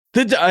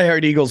The Die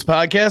Hard Eagles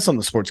podcast on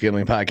the Sports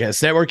Gambling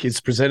Podcast Network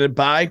is presented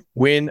by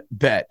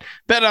WynnBET.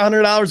 Bet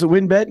 $100 at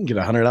WynnBET and get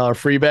a $100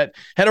 free bet.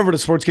 Head over to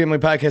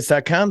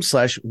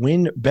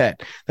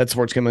sportsgamblingpodcast.com/WynnBET. That's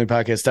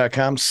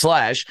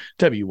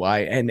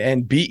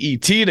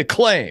sportsgamblingpodcast.com/WYNNBET to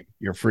claim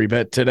your free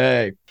bet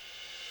today.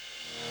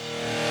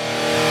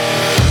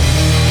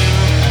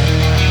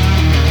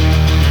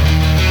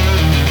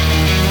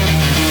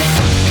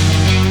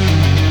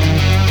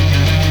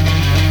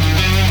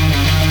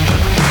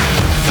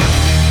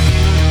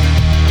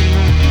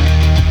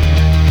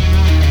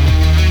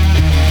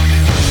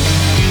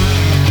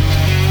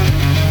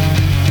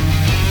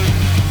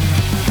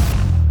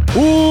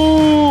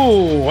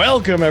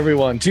 Welcome,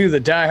 everyone, to the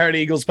Die Hard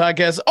Eagles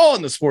podcast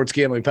on the Sports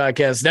Gambling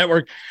Podcast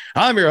Network.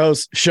 I'm your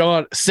host,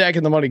 Sean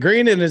Stacking the Money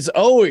Green, and as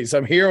always,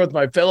 I'm here with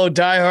my fellow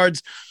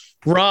diehards,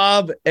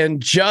 Rob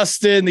and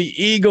Justin.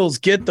 The Eagles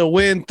get the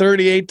win,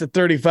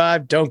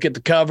 38-35. Don't get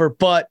the cover,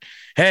 but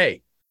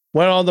hey,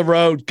 went on the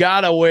road,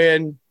 got a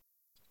win.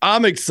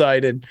 I'm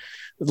excited.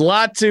 A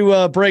lot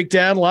to break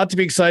down, a lot to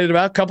be excited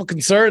about, a couple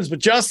concerns, but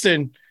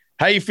Justin,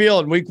 how you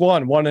feeling week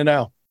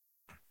 1-0?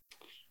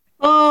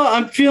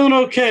 I'm feeling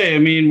okay. I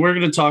mean, we're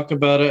going to talk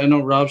about it. I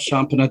know Rob's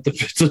chomping at the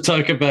bit to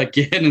talk about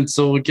Gannon,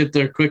 so we'll get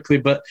there quickly.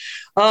 But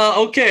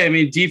okay, I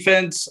mean,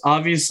 defense,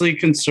 obviously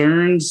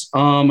concerns.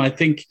 I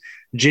think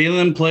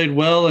Jalen played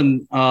well,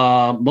 and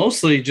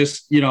mostly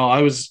just,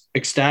 I was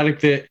ecstatic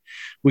that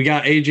we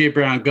got A.J.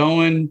 Brown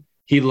going.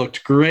 He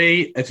looked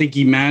great. I think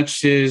he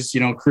matched his,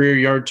 career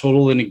yard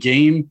total in a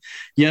game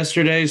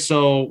yesterday.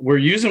 So we're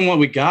using what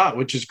we got,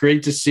 which is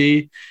great to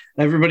see.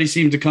 Everybody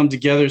seemed to come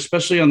together,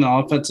 especially on the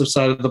offensive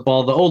side of the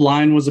ball. The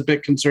O-line was a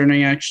bit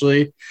concerning,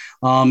 actually,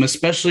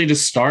 especially to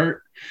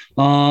start.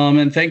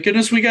 And thank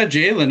goodness we got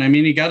Jalen. I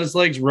mean, he got his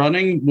legs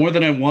running more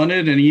than I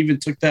wanted, and he even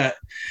took that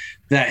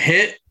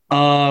hit,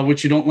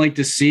 which you don't like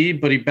to see,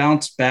 but he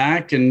bounced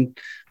back, and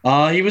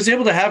he was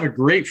able to have a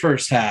great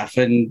first half.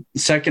 And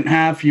second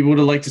half, you would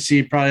have liked to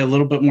see probably a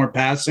little bit more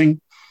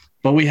passing.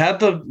 But we had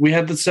the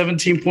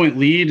 17-point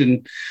lead,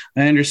 and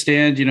I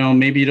understand,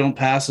 maybe you don't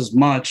pass as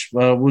much.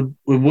 It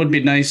would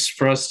be nice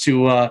for us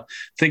to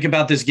think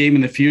about this game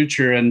in the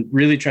future and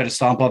really try to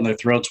stomp on their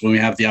throats when we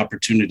have the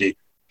opportunity.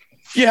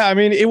 Yeah, I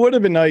mean, it would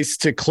have been nice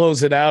to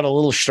close it out a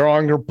little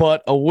stronger,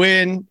 but a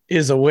win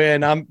is a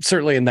win. I'm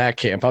certainly in that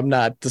camp. I'm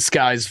not the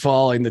sky's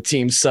falling, the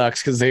team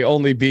sucks because they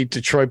only beat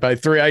Detroit by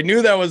 3. I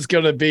knew that was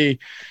going to be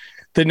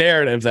the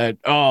narrative that,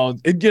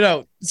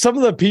 some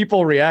of the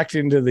people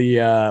reacting to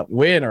the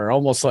win are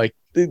almost like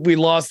we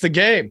lost the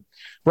game.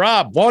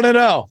 Rob,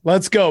 1-0.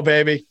 Let's go,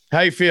 baby. How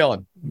you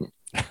feeling?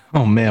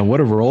 Oh, man, what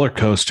a roller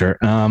coaster.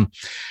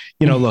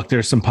 Look,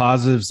 there's some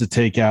positives to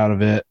take out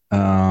of it.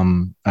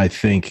 I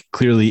think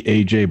clearly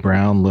A.J.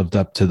 Brown lived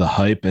up to the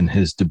hype in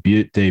his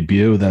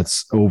debut.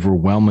 That's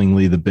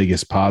overwhelmingly the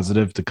biggest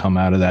positive to come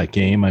out of that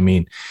game. I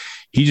mean,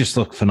 he just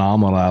looked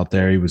phenomenal out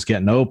there. He was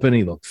getting open.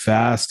 He looked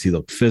fast. He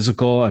looked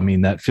physical. I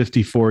mean, that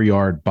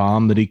 54-yard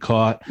bomb that he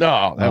caught.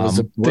 No, that was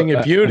a thing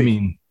of beauty. I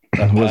mean,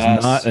 it was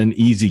not an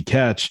easy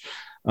catch.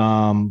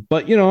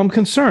 But, I'm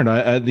concerned.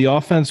 The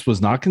offense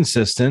was not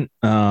consistent.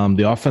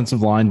 The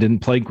offensive line didn't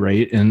play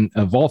great. And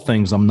of all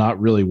things, I'm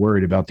not really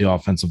worried about the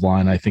offensive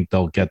line. I think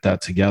they'll get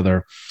that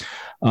together.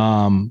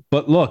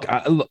 But look,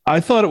 I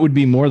thought it would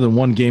be more than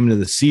one game into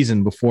the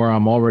season before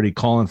I'm already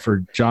calling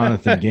for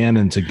Jonathan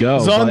Gannon to go.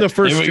 It's on the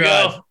first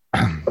drive.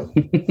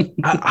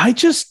 I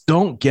just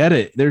don't get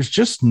it. There's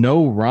just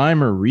no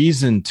rhyme or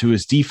reason to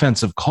his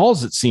defensive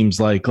calls. It seems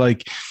like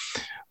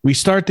we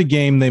start the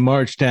game, they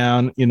march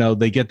down,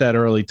 they get that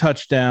early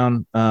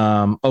touchdown.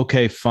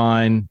 Okay,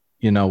 fine.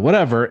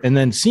 Whatever. And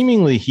then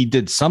seemingly he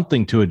did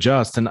something to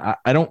adjust. And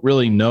I don't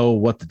really know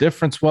what the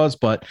difference was,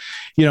 but,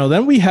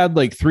 then we had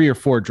like 3 or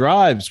 4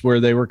 drives where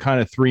they were kind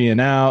of 3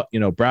 and out.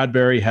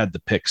 Bradbury had the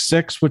pick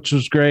 6, which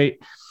was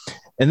great.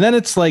 And then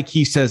it's like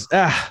he says,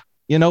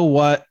 you know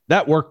what?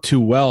 That worked too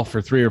well for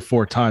 3 or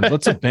 4 times.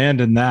 Let's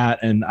abandon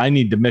that. And I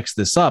need to mix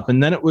this up.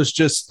 And then it was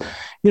just,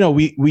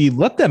 we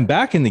let them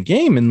back in the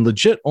game and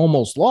legit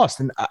almost lost.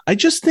 And I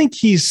just think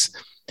he's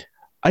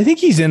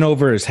in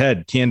over his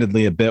head,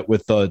 candidly, a bit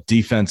with the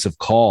defensive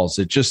calls.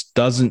 It just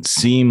doesn't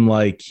seem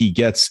like he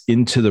gets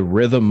into the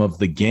rhythm of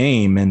the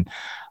game. And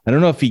I don't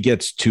know if he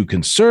gets too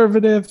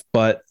conservative,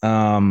 but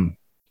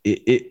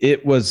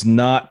it was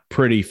not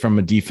pretty from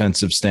a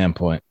defensive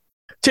standpoint.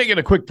 Taking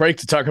a quick break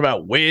to talk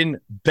about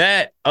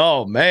WynnBET.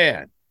 Oh,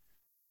 man.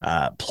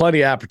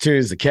 Plenty of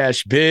opportunities to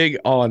cash big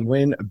on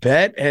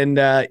WynnBET,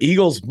 and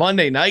Eagles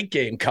Monday night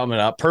game coming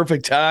up.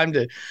 Perfect time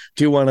to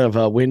do one of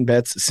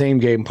WynnBET's same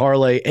game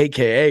parlay,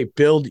 aka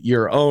build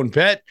your own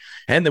bet.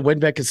 And the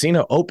WynnBET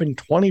Casino open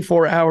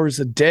 24 hours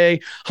a day,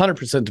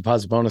 100%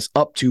 deposit bonus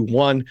up to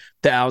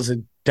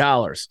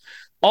 $1,000.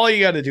 All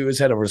you got to do is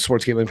head over to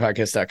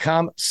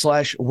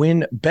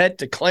sportsgamblingpodcast.com/winbet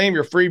to claim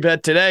your free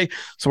bet today.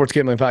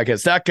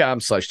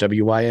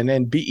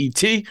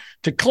 Sportsgamblingpodcast.com/WINNBET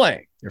to claim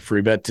your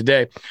free bet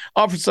today.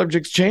 Offer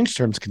subjects change.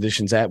 Terms and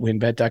conditions at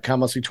winbet.com.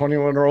 Must be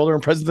 21 or older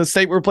and present in the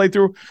state where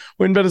playthrough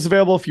WinBet is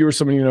available. If you or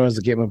someone you know has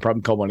a gambling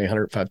problem, call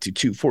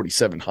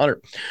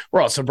 1-800-522-4700.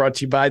 We're also brought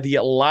to you by the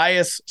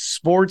Elias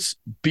Sports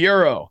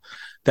Bureau.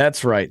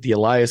 That's right. The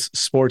Elias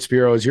Sports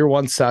Bureau is your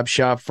one-stop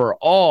shop for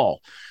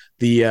all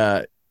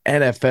the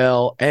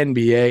NFL,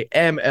 NBA,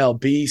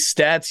 MLB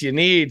stats you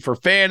need for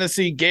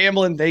fantasy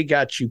gambling. They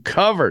got you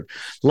covered.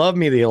 Love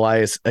me the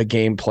Elias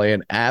Game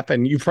Plan app.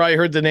 And you've probably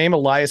heard the name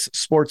Elias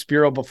Sports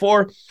Bureau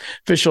before.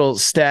 Official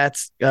stat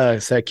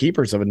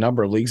keepers of a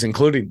number of leagues,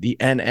 including the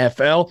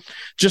NFL.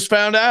 Just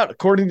found out,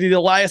 according to the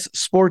Elias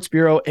Sports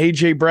Bureau,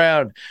 A.J.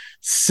 Brown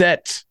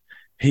set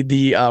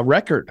the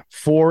record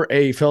for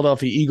a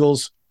Philadelphia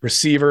Eagles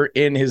receiver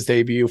in his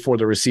debut for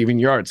the receiving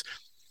yards.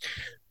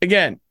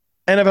 Again,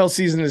 NFL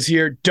season is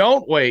here.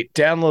 Don't wait.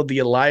 Download the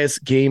Elias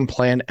Game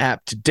Plan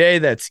app today.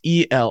 That's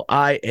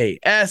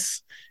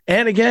ELIAS.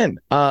 And again,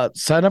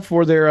 sign up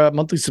for their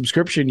monthly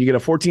subscription. You get a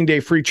 14-day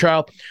free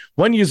trial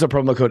when you use the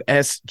promo code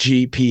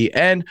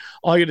SGPN.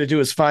 All you got to do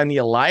is find the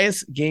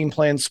Elias Game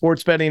Plan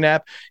sports betting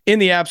app in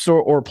the App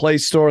Store or Play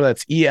Store.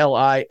 That's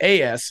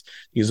ELIAS.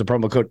 Use the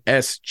promo code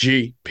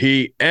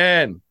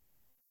SGPN.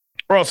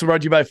 We're also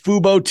brought to you by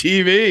Fubo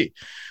TV.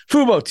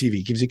 Fubo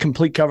TV gives you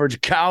complete coverage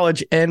of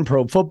college and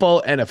pro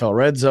football, NFL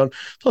Red Zone,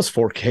 plus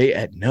 4K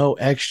at no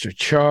extra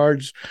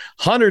charge.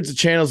 Hundreds of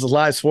channels of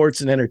live sports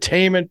and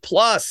entertainment.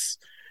 Plus,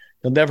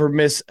 you'll never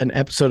miss an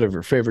episode of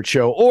your favorite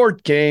show or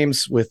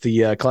games with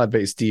the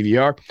cloud-based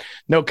DVR.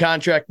 No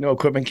contract, no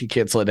equipment. You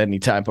can cancel at any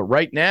time. But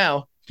right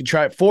now, you can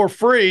try it for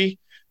free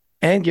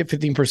and get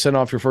 15%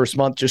 off your first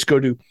month. Just go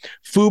to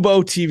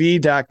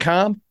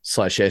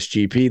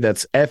FuboTV.com/SGP.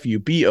 That's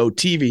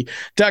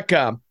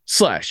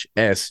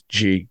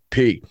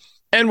FuboTV.com/SGP.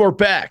 And we're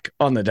back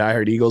on the Die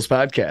Hard Eagles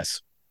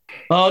podcast.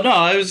 Oh, no,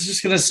 I was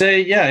just going to say,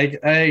 yeah,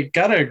 I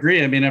got to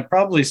agree. I mean, I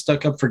probably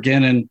stuck up for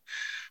Gannon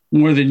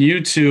more than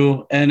you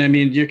two. And I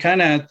mean, I'm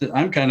kind of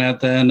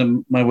at the end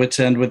of my wit's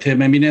end with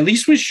him. I mean, at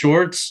least with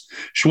Schwartz,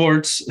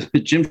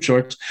 Jim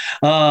Schwartz,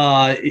 he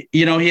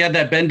had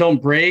that bend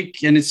don't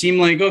break, and it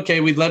seemed like,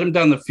 okay, we'd let him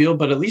down the field,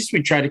 but at least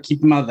we try to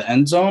keep him out of the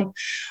end zone.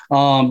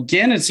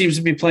 Gannon seems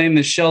to be playing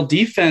the shell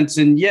defense,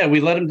 and yeah, we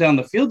let him down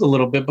the field a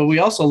little bit, but we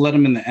also let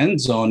him in the end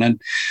zone.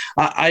 And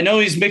I know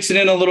he's mixing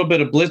in a little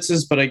bit of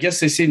blitzes, but I guess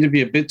they seem to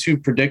be a bit too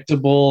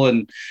predictable.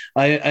 And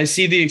I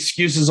see the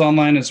excuses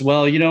online as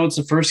well. It's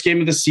the first game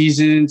of the season.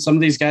 Some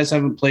of these guys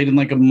haven't played in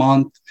like a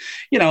month.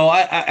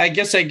 I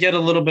guess I get a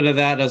little bit of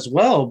that as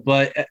well,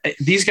 but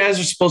these guys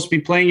are supposed to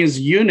be playing as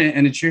a unit,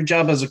 and it's your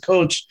job as a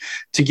coach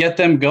to get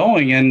them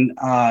going. And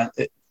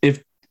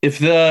if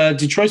the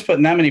Detroit's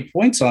putting that many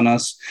points on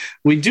us,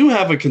 we do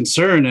have a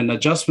concern, and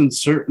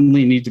adjustments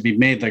certainly need to be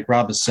made, like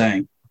Rob is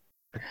saying.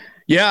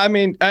 Yeah, I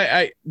mean,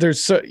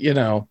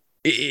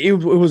 it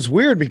was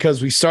weird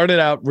because we started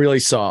out really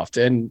soft,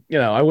 and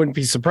I wouldn't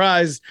be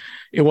surprised.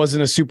 It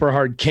wasn't a super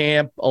hard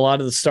camp. A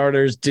lot of the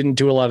starters didn't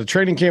do a lot of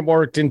training camp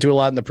work, didn't do a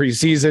lot in the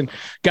preseason,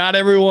 got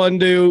everyone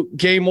to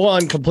game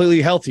one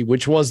completely healthy,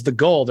 which was the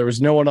goal. There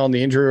was no one on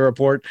the injury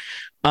report.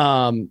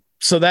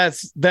 So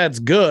that's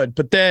good.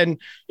 But then,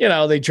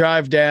 they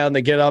drive down,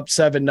 they get up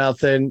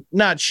 7-0,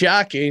 not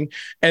shocking.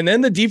 And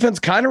then the defense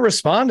kind of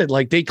responded.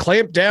 Like, they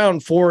clamped down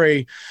for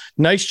a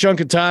nice chunk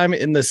of time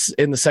in the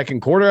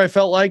second quarter, I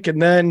felt like.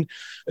 And then,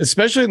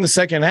 especially in the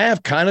second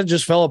half, kind of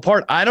just fell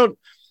apart.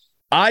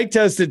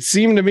 It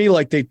seemed to me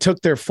like they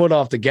took their foot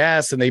off the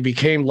gas and they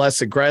became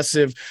less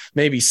aggressive,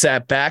 maybe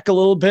sat back a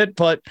little bit.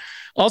 But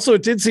also,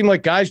 it did seem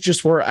like guys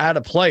just were out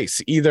of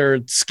place,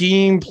 either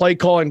scheme, play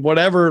calling,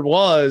 whatever it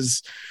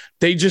was.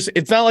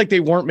 It's not like they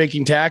weren't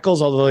making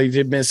tackles, although they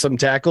did miss some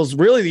tackles.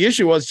 Really, the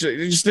issue was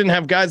they just didn't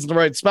have guys in the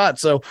right spot.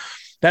 So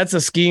that's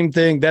a scheme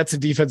thing. That's a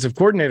defensive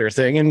coordinator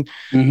thing. And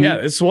yeah,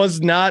 this was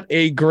not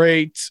a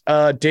great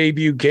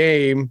debut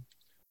game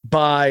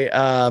by,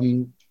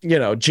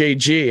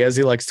 JG, as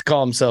he likes to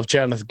call himself,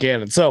 Jonathan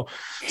Gannon. So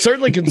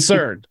certainly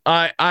concerned.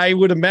 I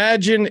would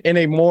imagine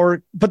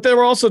but there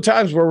were also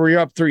times where we were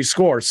up 3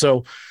 scores.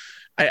 So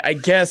I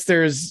guess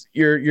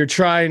you're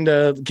trying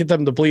to get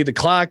them to bleed the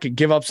clock and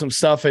give up some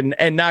stuff and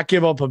not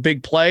give up a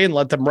big play and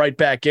let them right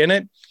back in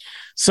it.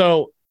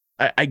 So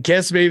I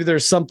guess maybe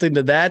there's something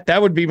to that.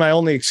 That would be my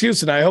only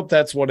excuse, and I hope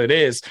that's what it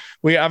is.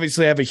 We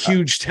obviously have a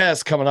huge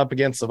test coming up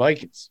against the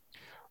Vikings.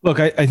 Look,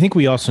 I think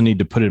we also need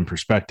to put it in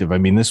perspective. I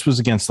mean, this was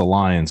against the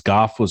Lions.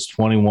 Goff was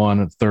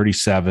 21 of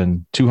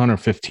 37,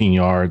 215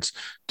 yards,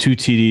 2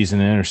 TDs and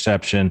an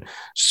interception.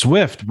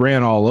 Swift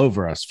ran all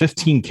over us,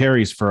 15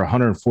 carries for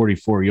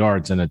 144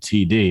 yards and a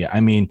TD.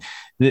 I mean,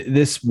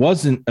 this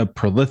wasn't a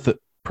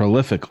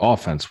prolific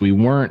offense. We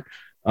weren't,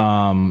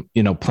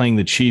 playing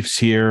the Chiefs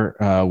here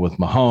with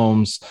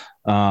Mahomes.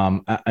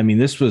 I mean,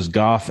 this was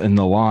Goff and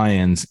the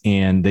Lions,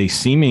 and they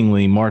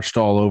seemingly marched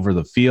all over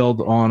the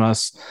field on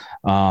us.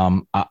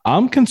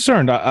 I'm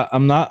concerned.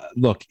 I'm not.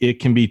 Look, it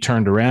can be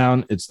turned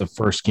around. It's the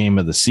first game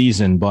of the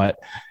season, but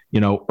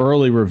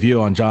early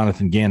review on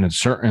Jonathan Gannon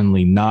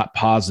certainly not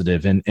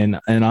positive. And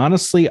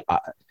honestly,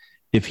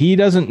 if he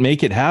doesn't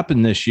make it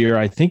happen this year,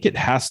 I think it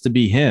has to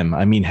be him.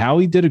 I mean,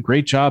 Howie did a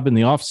great job in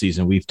the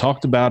offseason. We've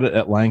talked about it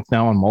at length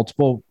now on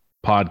multiple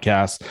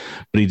podcasts,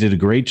 but he did a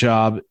great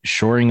job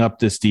shoring up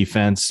this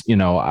defense.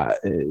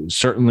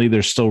 Certainly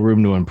there's still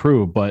room to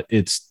improve, but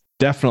it's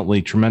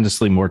definitely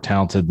tremendously more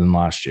talented than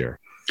last year.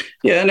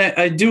 Yeah, and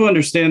I do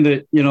understand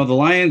that, the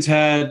Lions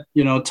had,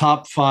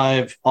 top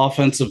 5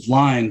 offensive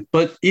line.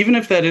 But even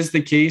if that is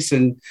the case,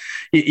 and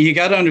you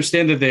got to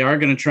understand that they are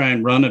going to try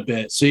and run a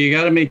bit. So you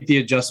got to make the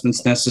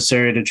adjustments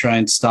necessary to try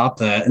and stop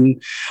that.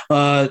 And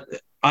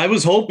I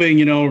was hoping,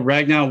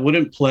 Ragnow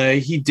wouldn't play.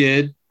 He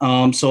did.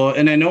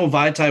 And I know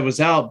Vaitai was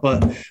out,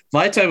 but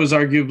Vaitai was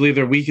arguably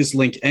their weakest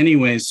link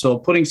anyway. So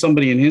putting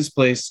somebody in his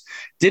place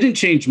didn't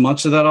change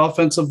much of that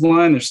offensive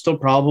line. They're still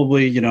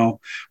probably,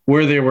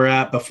 where they were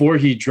at before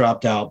he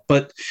dropped out.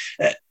 But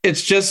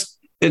it's just,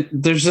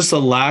 there's just a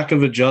lack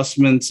of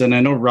adjustments. And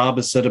I know Rob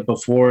has said it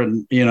before,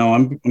 and,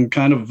 I'm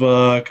kind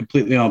of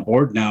completely on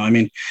board now. I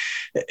mean,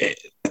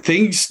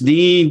 things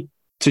need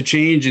to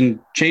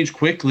change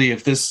quickly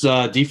if this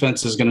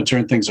defense is going to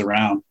turn things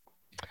around.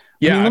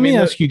 Yeah, let me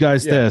ask you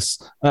guys this.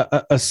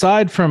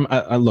 Aside from,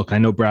 look, I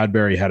know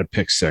Bradbury had a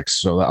pick 6,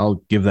 so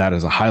I'll give that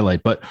as a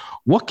highlight. But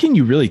what can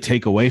you really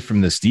take away from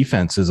this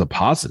defense as a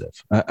positive?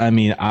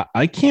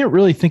 I can't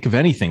really think of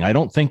anything. I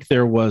don't think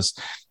there was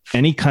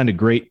any kind of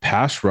great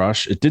pass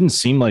rush. It didn't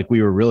seem like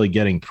we were really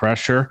getting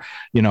pressure.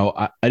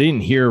 I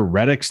didn't hear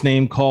Reddick's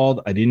name called.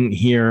 I didn't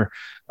hear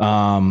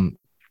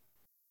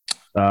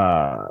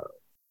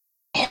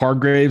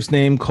Hargrave's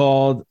name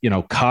called.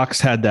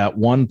 Cox had that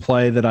one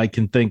play that I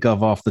can think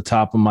of off the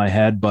top of my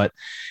head, but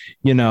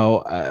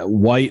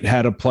White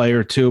had a play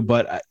or two,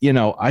 but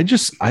I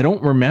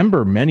don't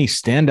remember many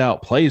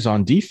standout plays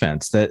on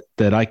defense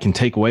that I can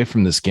take away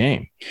from this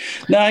game.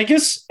 No, I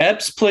guess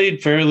Epps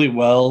played fairly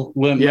well.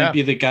 Might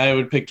be the guy I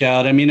would pick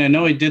out. I mean, I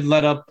know he did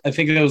let up, I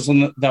think it was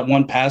on that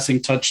one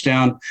passing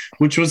touchdown,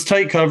 which was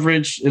tight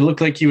coverage. It looked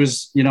like he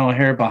was, a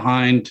hair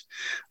behind.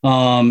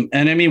 And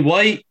I mean,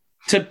 White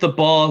tipped the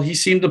ball. He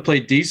seemed to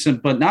play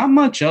decent, but not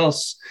much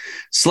else.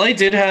 Slay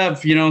did have,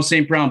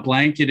 St. Brown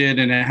blanketed,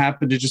 and it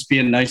happened to just be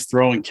a nice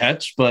throw and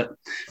catch, but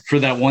for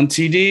that one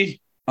TD.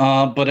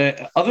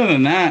 But other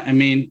than that, I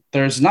mean,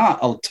 there's not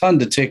a ton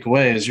to take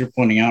away, as you're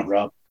pointing out,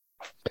 Rob.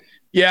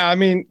 Yeah, I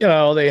mean,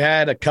 they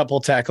had a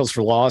couple tackles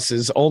for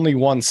losses, only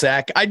 1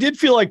 sack. I did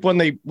feel like when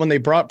they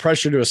brought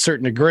pressure to a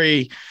certain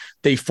degree,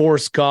 they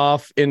forced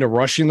Goff into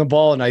rushing the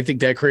ball, and I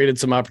think that created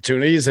some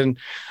opportunities, and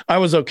I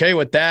was okay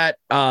with that.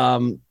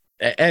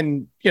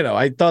 And,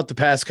 I thought the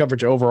pass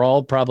coverage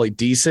overall probably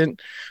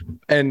decent.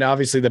 And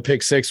obviously the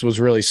pick 6 was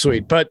really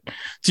sweet. But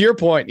to your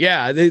point,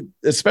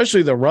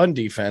 especially the run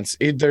defense,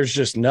 there's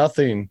just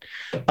nothing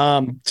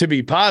to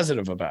be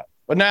positive about.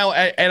 But now,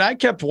 and I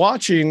kept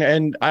watching,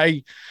 and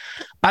I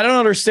don't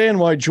understand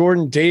why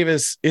Jordan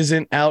Davis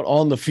isn't out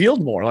on the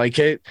field more. Like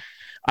I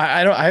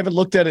haven't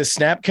looked at his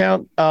snap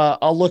count.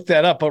 I'll look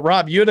that up. But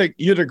Rob, you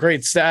had a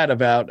great stat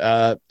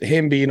about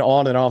him being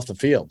on and off the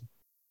field.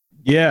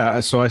 Yeah,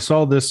 so I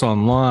saw this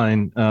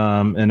online,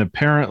 and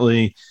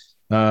apparently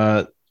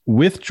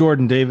with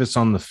Jordan Davis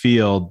on the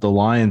field, the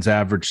Lions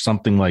averaged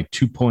something like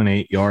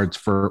 2.8 yards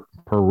per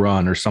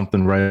run or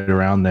something right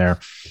around there.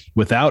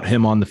 Without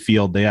him on the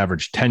field, they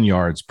averaged 10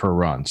 yards per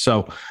run.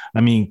 So,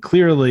 I mean,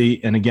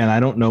 clearly, and again,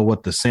 I don't know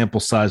what the sample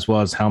size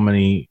was, how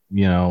many,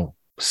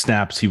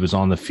 snaps he was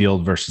on the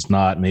field versus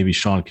not. Maybe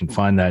Sean can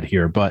find that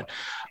here, but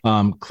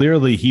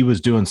clearly he was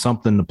doing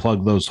something to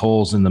plug those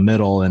holes in the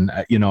middle. And,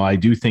 I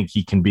do think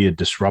he can be a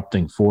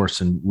disrupting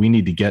force, and we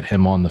need to get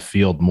him on the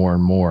field more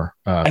and more.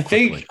 I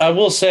think I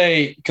will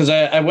say, because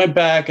I went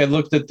back, I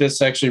looked at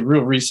this actually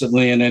real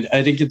recently, and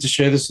I didn't get to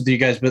share this with you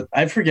guys, but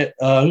I forget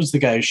who's the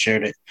guy who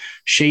shared it.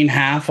 Shane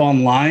Half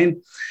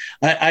online.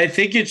 I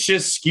think it's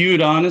just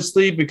skewed,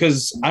 honestly,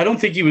 because I don't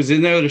think he was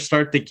in there to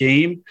start the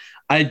game.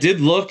 I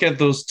did look at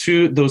those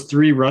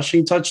 3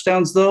 rushing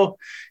touchdowns, though.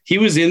 He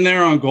was in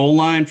there on goal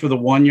line for the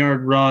 1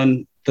 yard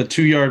run, the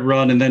 2 yard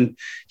run, and then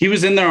he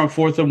was in there on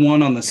 4th and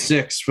 1 on the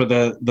 6 for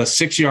the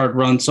 6 yard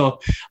run. So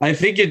I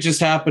think it just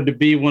happened to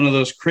be one of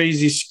those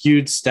crazy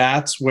skewed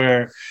stats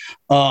where,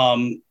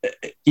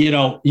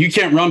 you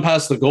can't run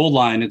past the goal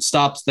line. It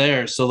stops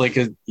there. So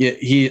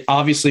he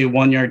obviously a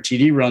 1 yard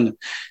TD run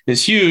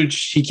is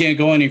huge. He can't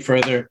go any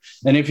further.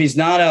 And if he's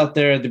not out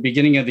there at the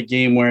beginning of the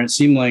game where it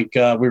seemed like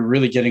we were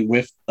really getting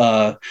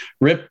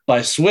ripped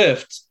by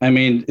Swift, I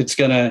mean, it's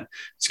gonna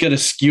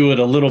skew it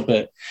a little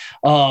bit.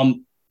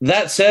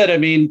 That said, I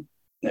mean,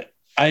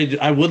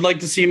 I would like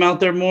to see him out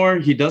there more.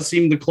 He does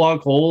seem to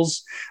clog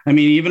holes. I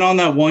mean, even on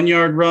that 1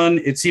 yard run,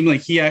 it seemed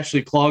like he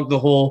actually clogged the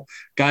hole.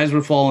 Guys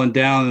were falling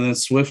down, and then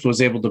Swift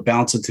was able to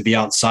bounce it to the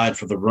outside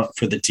for the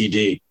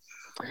TD.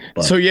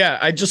 But. So,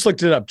 I just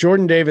looked it up.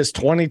 Jordan Davis,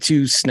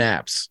 22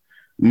 snaps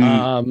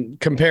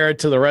Compare it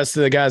to the rest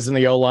of the guys in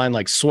the O-line,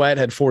 like Sweat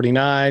had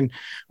 49,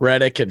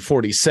 Reddick had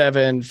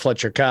 47,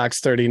 Fletcher Cox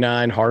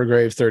 39,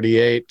 Hargrave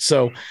 38.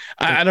 So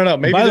I don't know.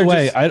 Maybe by the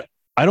way,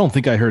 I don't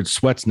think I heard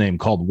Sweat's name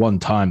called one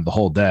time the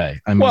whole day.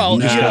 I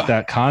mean, he just got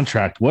that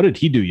contract. What did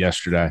he do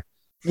yesterday?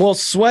 Well,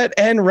 Sweat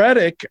and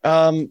Reddick,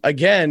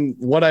 again,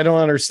 what I don't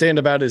understand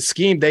about his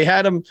scheme, they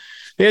had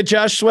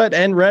Josh Sweat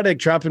and Reddick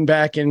dropping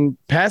back in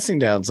passing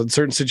downs in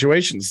certain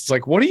situations. It's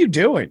like, what are you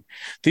doing?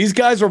 These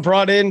guys were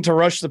brought in to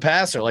rush the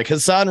passer. Like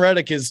Hassan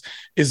Reddick is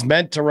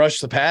meant to rush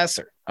the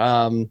passer.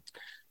 I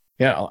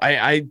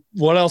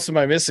what else am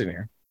I missing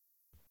here?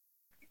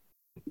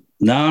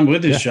 No, I'm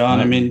with you,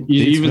 Sean. I mean,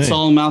 you even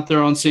saw him out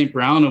there on St.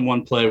 Brown in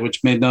one play,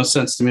 which made no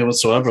sense to me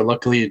whatsoever.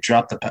 Luckily, it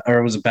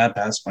was a bad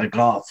pass by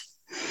Goff.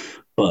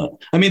 But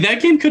I mean,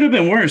 that game could have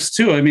been worse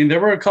too. I mean, there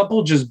were a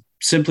couple just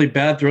simply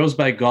bad throws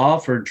by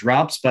Goff or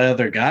drops by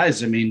other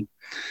guys. I mean,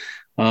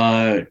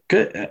 they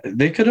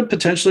could have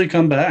potentially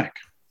come back.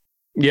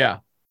 Yeah.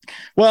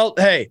 Well,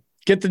 hey,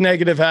 get the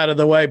negative out of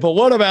the way. But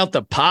what about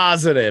the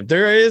positive?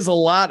 There is a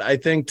lot, I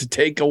think, to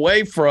take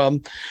away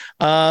from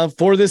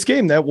for this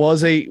game. That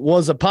was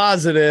a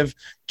positive.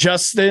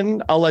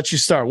 Justin, I'll let you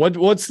start.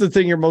 What's the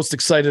thing you're most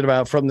excited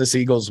about from this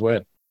Eagles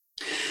win?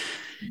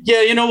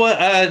 Yeah, you know what?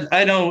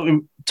 I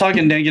know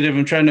talking negative,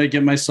 I'm trying to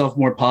get myself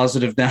more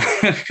positive now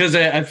because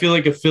I feel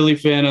like a Philly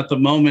fan at the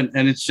moment.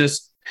 And it's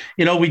just,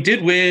 we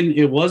did win.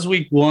 It was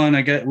week 1.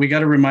 We got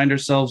to remind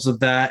ourselves of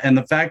that. And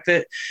the fact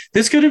that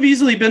this could have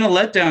easily been a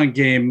letdown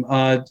game.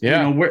 I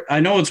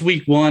know it's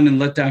week 1 and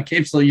letdown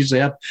games don't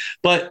usually happen,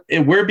 but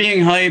we're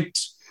being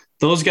hyped.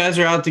 Those guys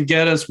are out to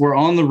get us. We're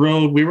on the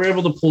road. We were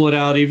able to pull it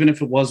out, even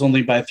if it was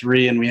only by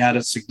 3, and we had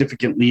a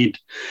significant lead,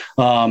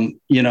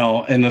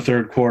 in the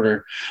third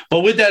quarter.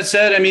 But with that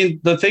said, I mean,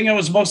 the thing I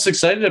was most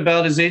excited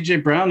about is A.J.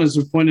 Brown, as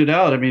we pointed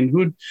out. I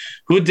mean,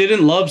 who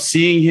didn't love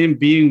seeing him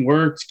being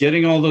worked,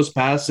 getting all those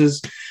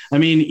passes? I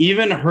mean,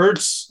 even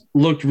Hurts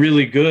looked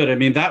really good. I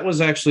mean, that was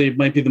actually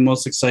might be the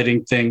most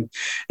exciting thing,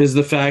 is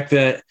the fact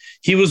that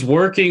he was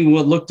working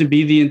what looked to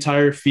be the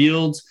entire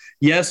field.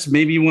 Yes,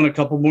 maybe he won a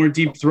couple more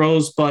deep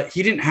throws, but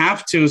he didn't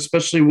have to,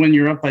 especially when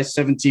you're up by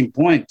 17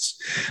 points.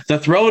 The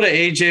throw to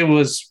AJ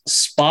was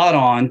spot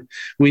on.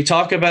 We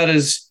talk about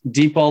his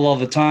deep ball all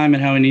the time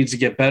and how he needs to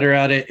get better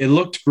at it. It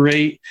looked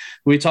great.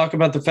 We talk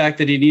about the fact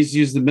that he needs to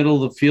use the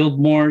middle of the field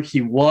more. He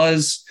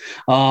was.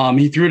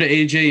 He threw to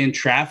AJ in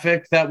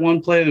traffic that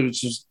one play,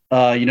 which was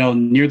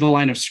near the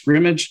line of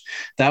scrimmage.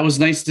 That was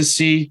nice to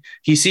see.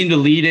 He seemed to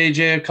lead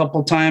AJ a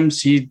couple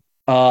times. It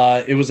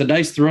was a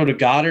nice throw to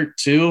Goddard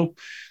too.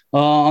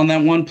 On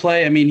that one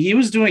play. I mean, he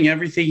was doing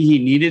everything he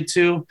needed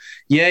to.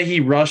 Yeah, he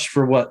rushed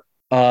for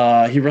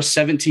he rushed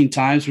 17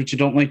 times, which you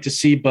don't like to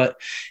see, but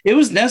it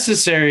was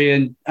necessary.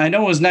 And I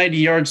know it was 90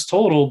 yards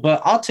total,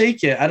 but I'll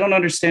take it. I don't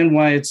understand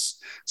why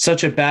it's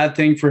such a bad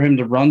thing for him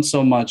to run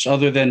so much,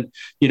 other than,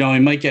 he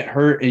might get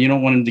hurt and you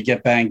don't want him to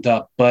get banged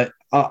up, but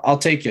I'll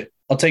take it.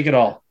 I'll take it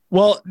all.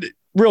 Well,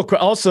 real quick,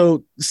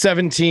 also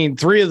 17,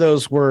 3 of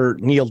those were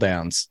kneel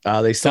downs.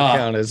 They still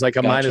count as like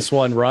a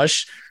 -1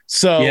 rush.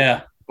 So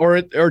yeah.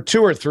 Or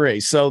 2 or 3.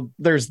 So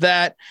there's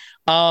that.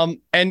 And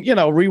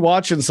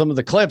rewatching some of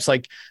the clips,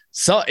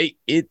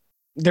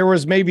 there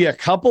was maybe a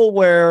couple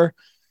where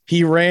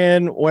he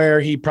ran where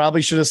he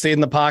probably should have stayed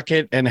in the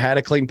pocket and had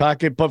a clean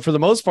pocket. But for the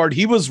most part,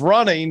 he was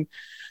running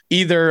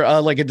either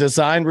like a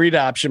design read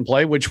option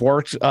play, which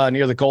worked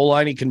near the goal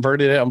line. He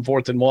converted it on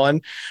 4th and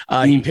 1.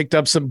 He picked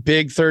up some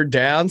big third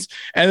downs.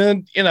 And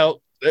then,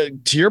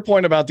 to your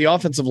point about the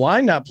offensive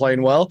line not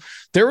playing well,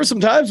 there were some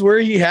times where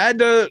he had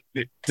to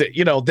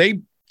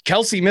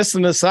Kelsey missed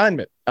an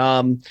assignment.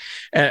 And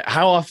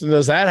how often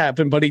does that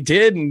happen? But he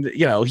did. And,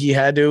 he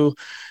had to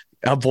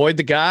avoid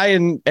the guy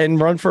and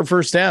run for a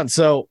first down.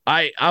 So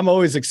I'm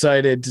always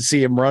excited to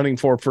see him running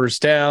for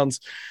first downs.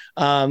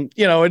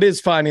 It is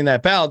finding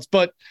that balance.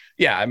 But,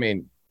 yeah, I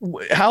mean,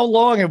 how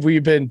long have we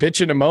been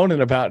bitching and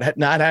moaning about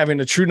not having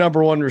a true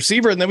number 1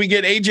 receiver? And then we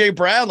get A.J.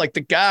 Brown, like the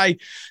guy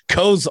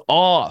goes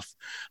off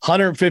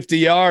 150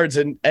 yards.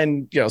 And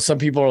some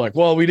people are like,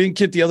 well, we didn't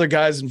get the other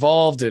guys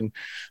involved. And,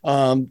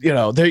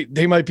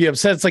 they might be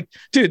upset. It's like,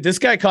 dude, this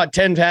guy caught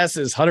 10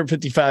 passes,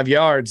 155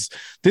 yards.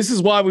 This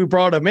is why we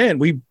brought him in.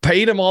 We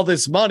paid him all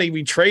this money.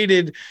 We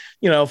traded,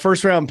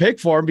 first round pick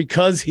for him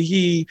because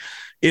he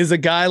is a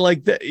guy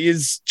like that,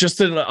 is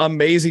just an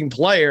amazing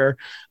player.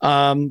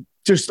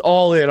 Just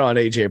all in on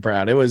A.J.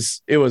 Brown. It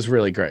was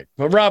really great.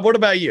 But Rob, what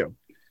about you?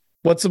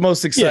 What's the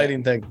most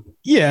exciting thing?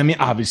 Yeah, I mean,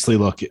 obviously,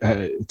 look,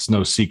 it's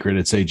no secret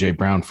it's A.J.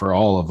 Brown for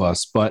all of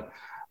us. But,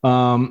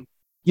 beyond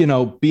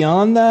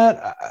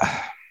that,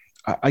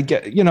 I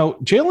get,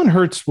 Jalen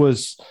Hurts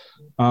was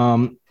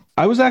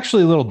I was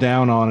actually a little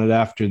down on it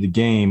after the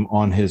game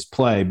on his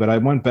play, but I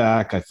went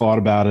back, I thought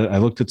about it, I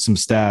looked at some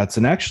stats,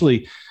 and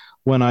actually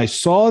when I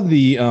saw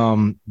the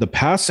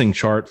passing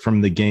chart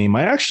from the game,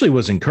 I actually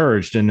was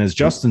encouraged. And as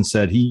Justin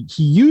said, he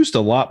used a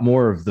lot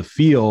more of the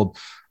field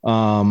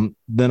than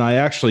I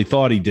actually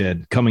thought he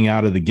did coming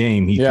out of the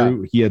game.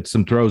 He had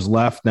some throws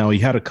left. Now he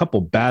had a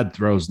couple bad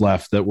throws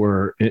left that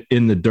were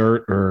in the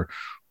dirt or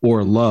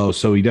or low.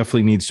 So he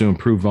definitely needs to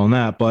improve on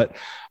that. But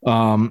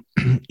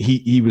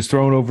he was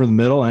thrown over the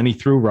middle and he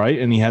threw right,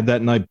 and he had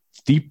that nice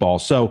deep ball.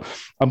 So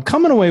I'm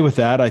coming away with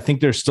that. I think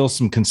there's still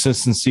some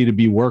consistency to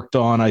be worked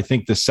on. I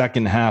think the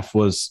second half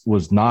was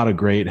not a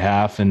great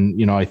half.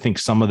 And, I think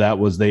some of that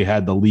was they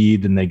had the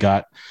lead and they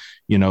got,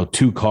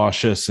 too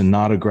cautious and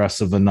not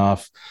aggressive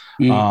enough.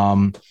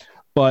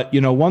 But,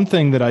 one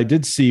thing that I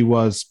did see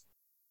was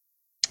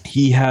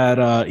he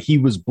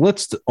was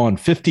blitzed on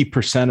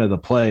 50% of the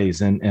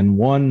plays, and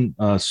one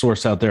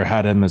source out there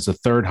had him as the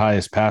third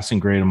highest passing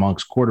grade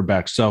amongst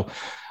quarterbacks. So,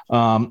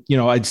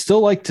 I'd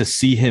still like to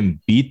see him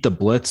beat the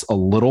blitz a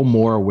little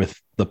more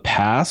with the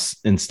pass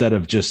instead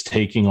of just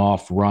taking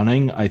off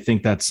running. I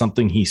think that's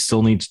something he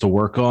still needs to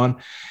work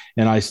on.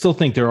 And I still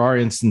think there are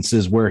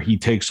instances where he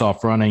takes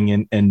off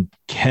running and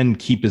can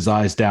keep his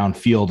eyes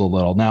downfield a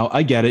little. Now,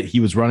 I get it. He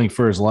was running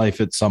for his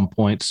life at some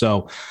point.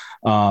 So,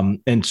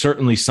 and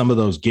certainly some of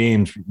those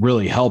games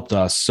really helped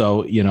us.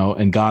 So,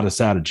 and got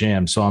us out of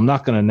jam. So I'm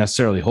not going to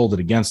necessarily hold it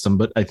against him,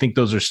 but I think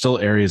those are still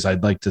areas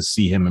I'd like to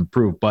see him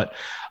improve. But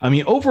I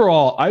mean,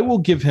 overall, I will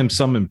give him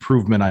some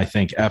improvement, I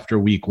think, after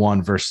week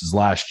 1 versus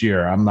last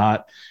year. I'm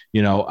not,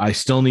 I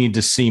still need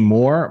to see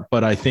more,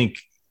 but I think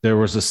there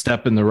was a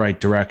step in the right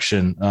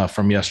direction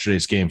from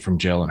yesterday's game from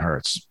Jalen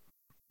Hurts.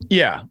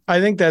 Yeah,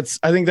 I think that's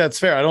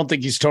fair. I don't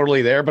think he's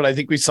totally there, but I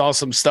think we saw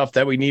some stuff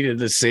that we needed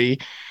to see.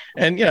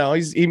 And,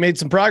 he made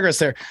some progress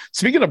there.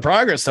 Speaking of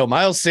progress, though,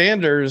 Miles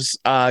Sanders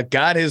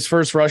got his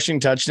first rushing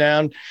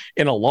touchdown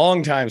in a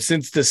long time,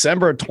 since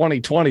December of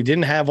 2020.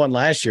 Didn't have one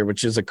last year,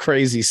 which is a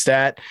crazy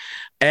stat.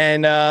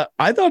 And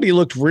I thought he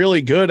looked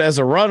really good as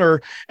a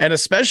runner. And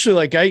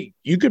especially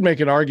you could make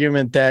an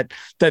argument that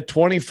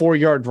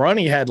 24-yard run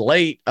he had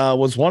late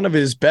was one of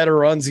his better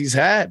runs he's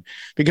had,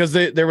 because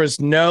there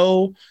was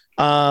no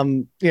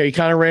he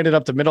kind of ran it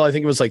up the middle. I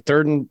think it was like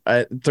third and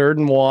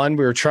 1.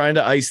 We were trying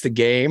to ice the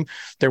game.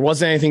 There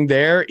wasn't anything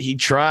there. He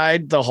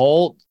tried the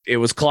hole. It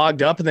was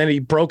clogged up, and then he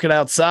broke it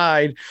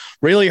outside.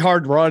 Really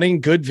hard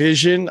running, good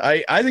vision.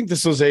 I think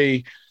this was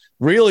a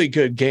really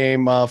good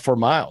game for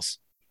Miles.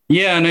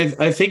 Yeah, and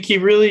I think he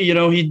really,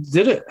 he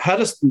did it,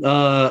 had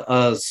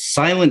a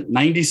silent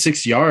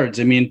 96 yards.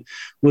 I mean,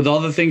 with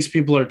all the things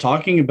people are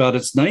talking about,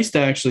 it's nice to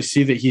actually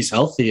see that he's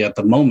healthy at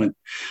the moment.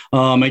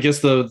 I guess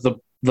the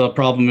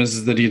problem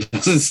is that he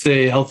doesn't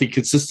stay healthy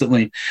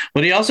consistently,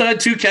 but he also had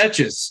two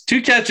catches,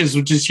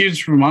 which is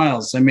huge for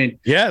Miles. I mean,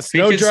 yes, he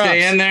could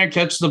stay in there,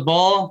 catch the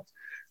ball.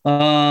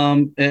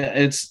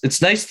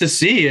 It's nice to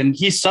see. And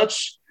he's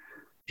such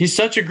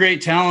a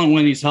great talent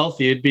when he's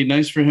healthy. It'd be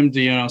nice for him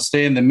to,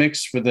 stay in the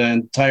mix for the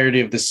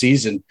entirety of the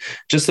season.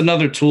 Just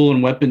another tool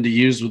and weapon to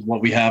use with what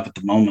we have at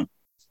the moment.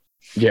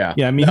 Yeah.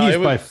 I mean, he's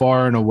by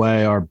far and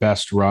away our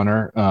best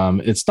runner.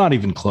 It's not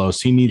even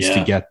close. He needs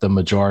to get the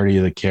majority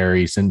of the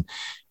carries, and,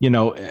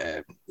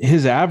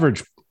 his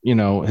average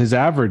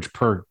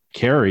per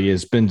carry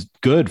has been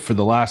good for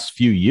the last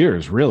few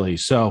years, really.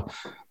 So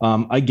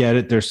I get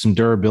it. There's some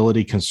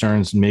durability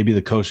concerns, and maybe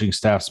the coaching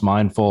staff's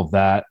mindful of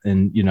that.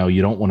 And,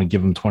 you don't want to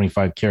give him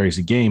 25 carries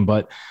a game,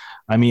 but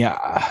I mean,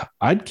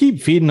 I'd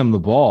keep feeding him the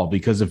ball,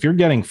 because if you're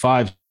getting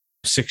 5-6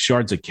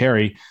 yards a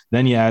carry,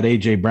 then you add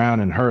AJ Brown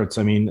and Hurts.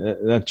 I mean,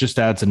 that just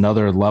adds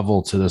another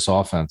level to this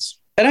offense.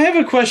 And I have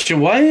a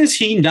question. Why is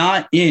he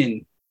not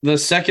in the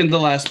second to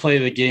last play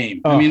of the game?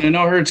 I mean, I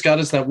know Hurts got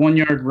us that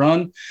 1-yard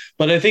run,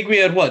 but I think we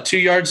had 2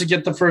 yards to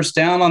get the first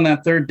down on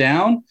that third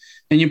down,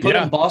 and you put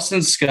in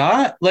Boston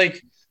Scott.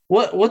 Like,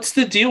 what's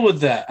the deal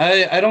with that?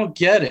 I don't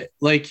get it.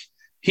 Like,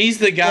 he's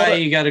the guy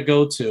you got to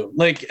go to.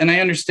 Like, and I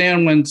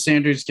understand when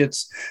Sanders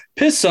gets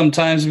pissed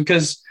sometimes,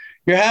 because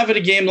you're having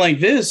a game like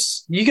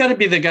this, you got to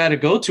be the guy to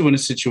go to in a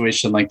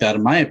situation like that,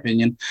 in my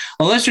opinion,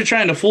 unless you're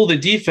trying to fool the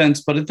defense.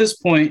 But at this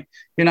point,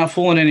 you're not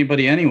fooling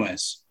anybody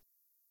anyways.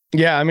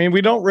 Yeah, I mean,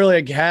 we don't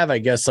really have, I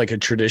guess, like a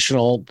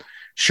traditional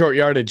short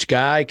yardage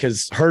guy,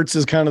 because Hurts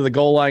is kind of the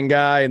goal line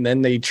guy, and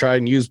then they try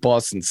and use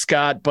Boston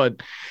Scott.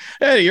 But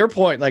hey, to your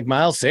point, like,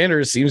 Miles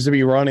Sanders seems to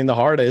be running the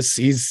hardest.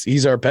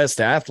 He's our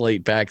best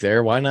athlete back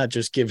there. Why not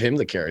just give him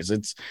the carries?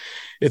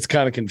 It's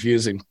kind of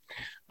confusing.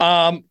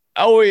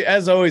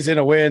 As always in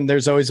a win,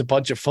 there's always a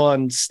bunch of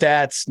fun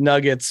stats,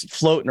 nuggets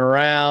floating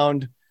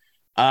around.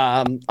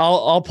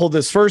 I'll pull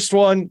this first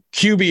one.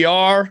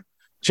 QBR,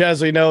 which,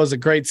 as we know, is a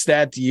great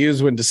stat to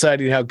use when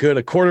deciding how good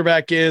a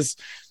quarterback is.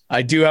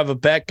 I do have a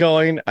bet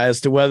going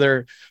as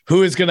to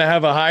who is going to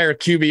have a higher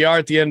QBR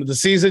at the end of the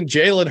season,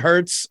 Jalen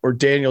Hurts or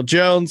Daniel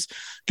Jones.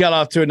 Got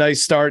off to a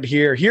nice start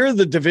here. Here are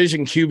the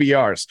division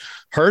QBRs.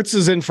 Hurts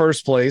is in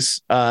first place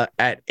at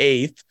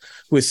 8th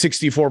with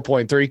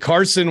 64.3.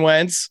 Carson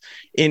Wentz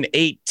in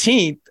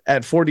 18th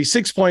at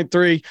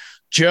 46.3.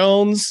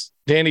 Jones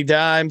Danny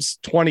Dimes,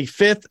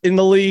 25th in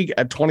the league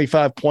at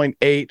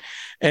 25.8.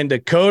 And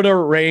Dakota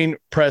Rain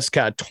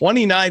Prescott,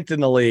 29th in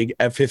the league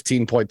at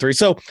 15.3.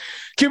 So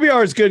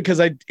QBR is good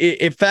because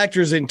it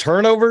factors in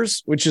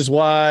turnovers, which is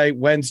why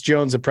Wentz,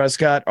 Jones, and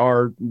Prescott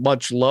are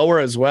much lower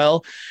as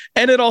well.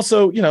 And it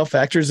also,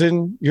 factors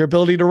in your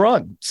ability to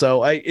run.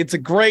 So it's a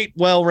great,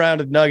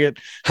 well-rounded nugget,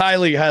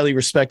 highly, highly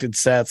respected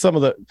stats. One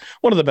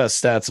of the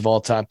best stats of all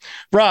time.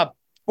 Rob,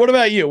 what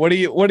about you? What do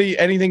you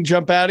anything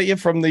jump out at you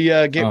from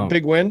the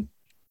big win?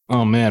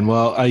 Oh man.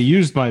 Well, I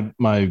used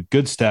my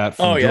good stat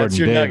from Jordan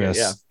Davis.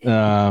 Nugget,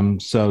 yeah.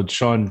 So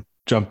Sean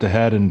jumped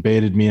ahead and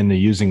baited me into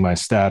using my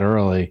stat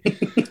early.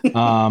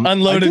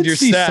 Unloaded your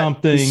stat.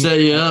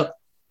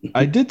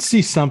 I did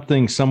see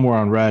something somewhere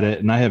on Reddit,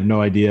 and I have no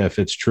idea if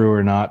it's true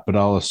or not, but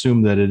I'll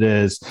assume that it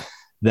is,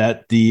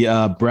 that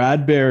the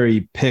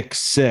Bradbury pick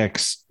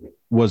six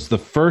was the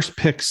first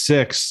pick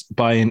six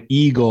by an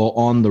Eagle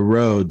on the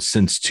road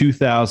since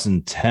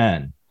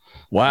 2010.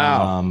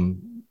 Wow.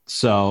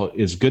 So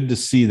it's good to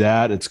see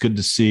that. It's good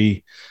to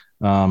see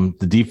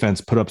the defense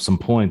put up some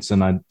points.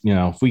 And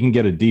if we can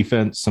get a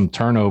defense, some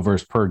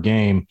turnovers per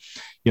game,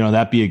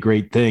 that'd be a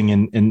great thing.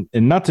 And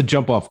not to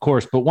jump off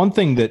course, but one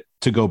thing that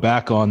to go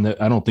back on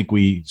that I don't think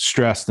we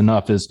stressed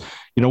enough is,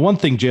 one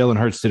thing Jalen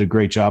Hurts did a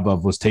great job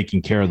of was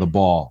taking care of the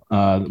ball.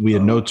 We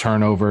had no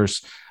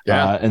turnovers.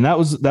 Yeah. And that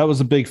was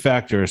a big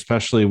factor,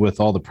 especially with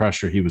all the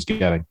pressure he was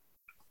getting.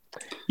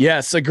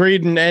 Yes,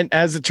 agreed. And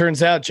as it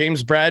turns out,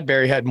 James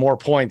Bradbury had more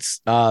points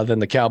than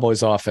the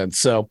Cowboys offense.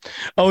 So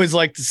always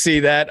like to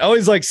see that.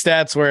 Always like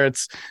stats where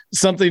it's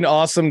something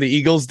awesome the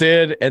Eagles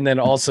did and then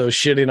also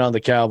shitting on the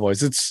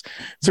Cowboys. It's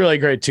really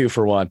great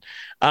 2-for-1.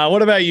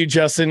 What about you,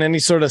 Justin? Any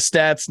sort of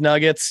stats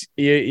nuggets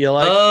you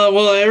like?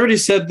 Well, I already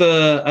said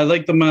I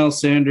like the Miles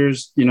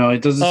Sanders.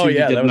 It doesn't seem to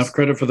get enough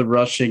credit for the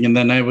rushing. And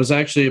then I was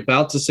actually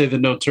about to say the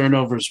no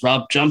turnovers.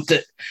 Rob jumped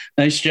it.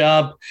 Nice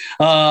job. Nice.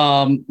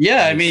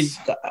 I mean,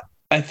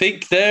 I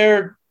think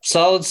they're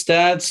solid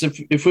stats.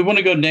 If we want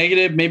to go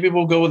negative, maybe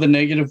we'll go with a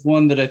negative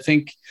one that I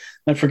think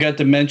I forgot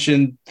to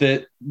mention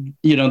that,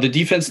 the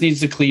defense needs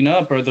to clean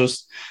up are the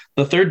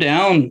third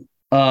down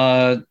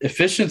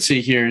efficiency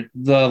here.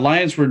 The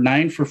Lions were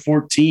 9 for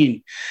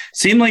 14.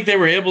 Seemed like they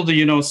were able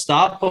to,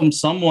 stop them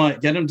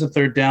somewhat, get them to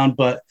third down,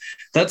 but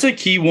that's a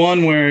key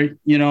one where,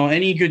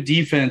 any good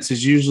defense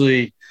is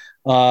usually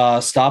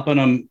stopping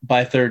them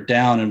by third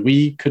down, and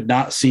we could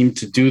not seem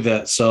to do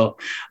that. So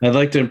I'd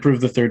like to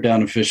improve the third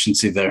down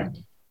efficiency there.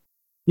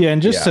 Yeah,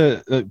 and just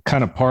to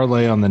kind of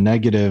parlay on the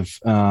negative,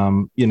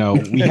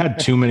 we had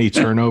too many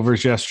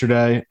turnovers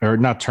yesterday, or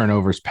not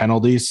turnovers,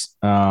 penalties.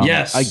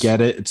 Yes, I get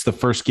it. It's the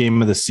first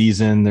game of the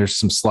season. There's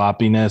some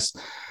sloppiness,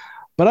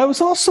 but I was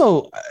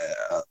also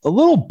a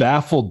little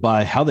baffled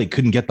by how they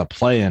couldn't get the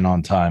play in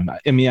on time.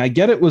 I mean, I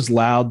get it was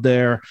loud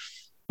there,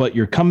 but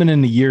you're coming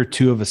into year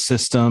 2 of a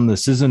system.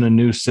 This isn't a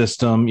new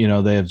system.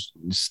 They have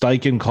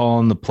Steichen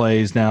calling the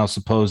plays now,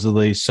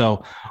 supposedly.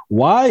 So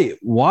why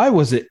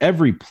was it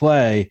every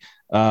play,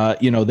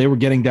 they were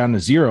getting down to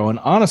 0? And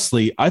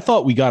honestly, I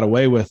thought we got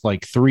away with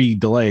like 3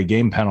 delay of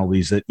game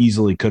penalties that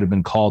easily could have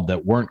been called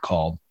that weren't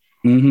called.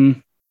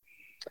 Mm-hmm.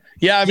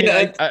 Yeah. I mean,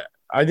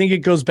 I think it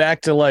goes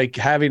back to like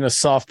having a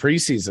soft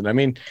preseason. I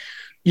mean,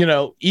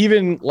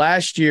 even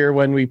last year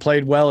when we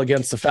played well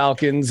against the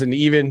Falcons, and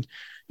even,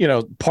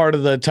 part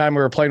of the time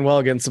we were playing well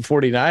against the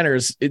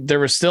 49ers, there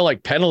were still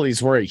like penalties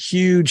were a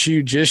huge,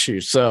 huge issue.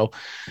 So,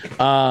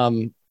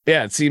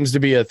 it seems to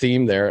be a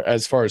theme there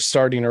as far as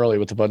starting early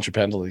with a bunch of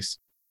penalties.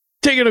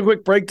 Taking a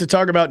quick break to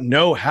talk about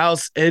No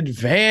House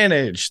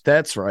Advantage.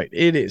 That's right.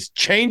 It is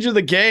change of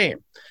the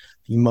game.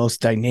 The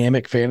most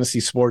dynamic fantasy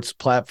sports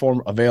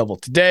platform available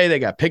today. They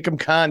got pick'em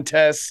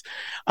contests.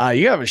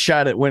 You have a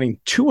shot at winning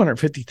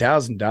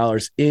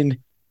 $250,000 in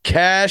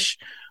cash.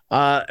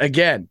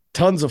 Again,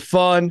 tons of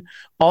fun.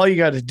 All you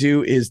got to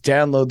do is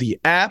download the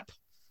app,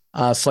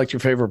 select your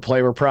favorite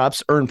player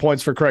props, earn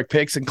points for correct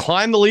picks, and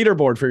climb the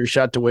leaderboard for your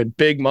shot to win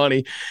big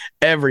money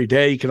every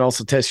day. You can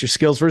also test your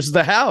skills versus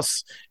the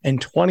house and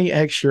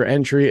 20x your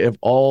entry if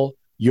all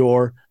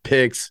your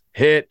picks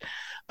hit.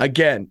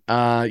 Again,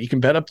 you can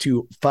bet up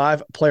to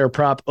 5 player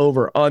prop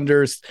over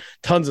unders,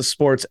 tons of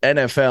sports,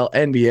 NFL,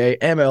 NBA,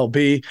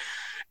 MLB,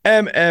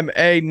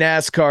 MMA,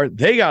 NASCAR,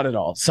 they got it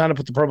all. Sign up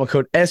with the promo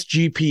code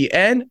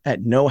SGPN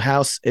at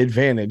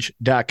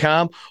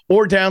nohouseadvantage.com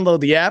or download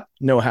the app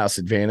No House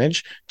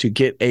Advantage to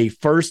get a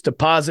first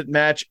deposit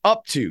match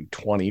up to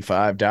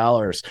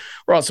 $25.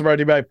 We're also brought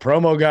to you by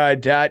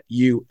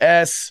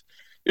promoguy.us.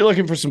 You're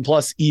looking for some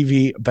plus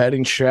EV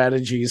betting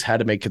strategies, how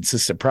to make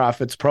consistent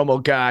profits.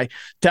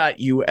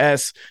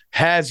 Promoguy.us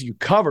has you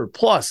covered.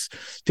 Plus,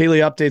 daily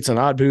updates on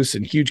odd boosts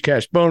and huge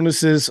cash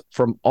bonuses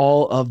from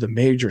all of the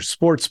major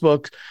sports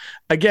books.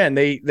 Again,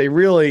 they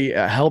really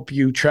help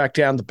you track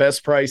down the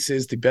best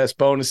prices, the best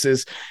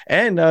bonuses,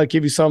 and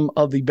give you some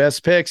of the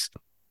best picks.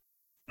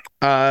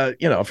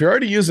 If you're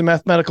already using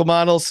mathematical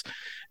models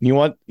and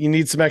you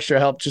need some extra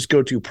help, just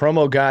go to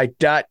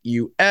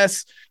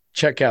promoguy.us.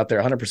 check out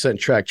their 100%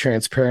 track,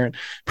 transparent,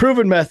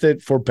 proven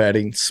method for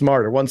betting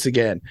smarter. Once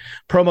again,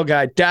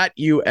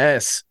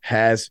 promoguide.us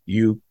has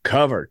you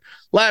covered.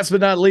 Last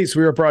but not least,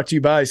 we are brought to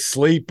you by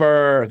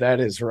Sleeper. That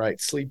is right.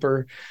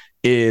 Sleeper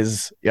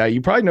is, you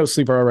probably know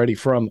Sleeper already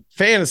from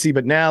fantasy,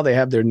 but now they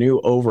have their new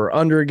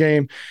over-under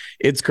game.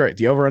 It's great.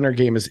 The over-under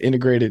game is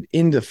integrated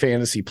into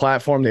fantasy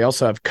platform. They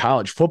also have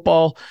college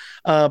football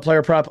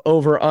player prop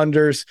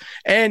over-unders,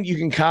 and you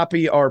can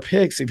copy our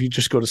picks if you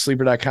just go to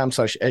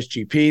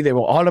sleeper.com/SGP. They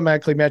will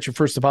automatically match your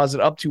first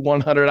deposit up to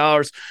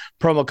 $100.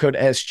 Promo code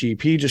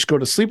SGP. Just go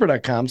to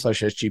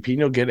sleeper.com/SGP and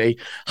you'll get a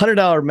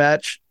 $100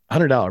 match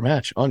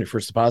on your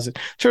first deposit.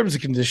 Terms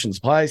and conditions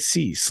apply.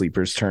 See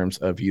Sleeper's terms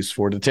of use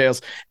for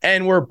details.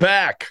 And we're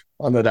back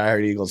on the Die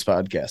Hard Eagles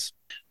podcast.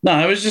 No,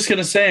 I was just going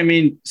to say, I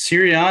mean,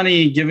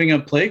 Sirianni giving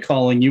up play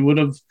calling, you would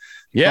have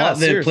thought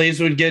that plays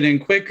would get in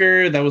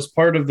quicker. That was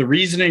part of the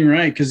reasoning,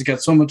 right? Because he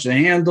got so much to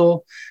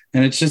handle,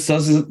 and it just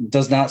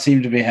does not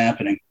seem to be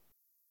happening.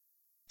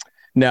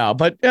 No,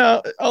 but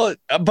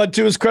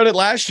to his credit,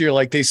 last year,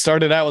 like they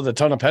started out with a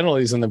ton of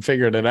penalties and then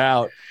figured it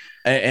out.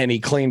 And he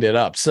cleaned it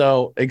up.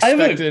 So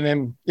expecting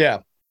him.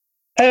 Yeah.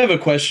 I have a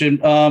question.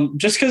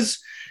 Just because,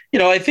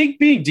 I think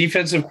being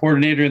defensive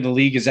coordinator in the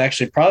league is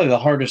actually probably the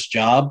hardest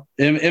job,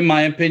 in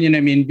my opinion.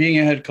 I mean, being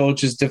a head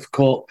coach is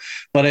difficult,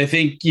 but I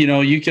think,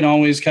 you can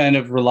always kind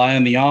of rely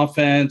on the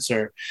offense,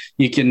 or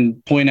you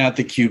can point out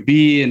the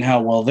QB and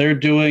how well they're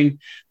doing.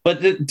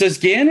 But does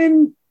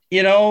Gannon,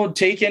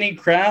 take any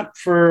crap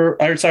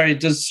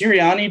does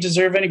Sirianni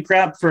deserve any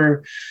crap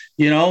for,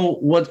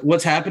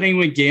 what's happening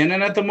with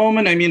Gannon at the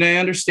moment? I mean, I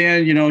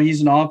understand,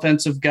 he's an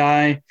offensive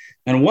guy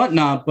and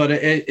whatnot, but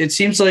it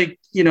seems like,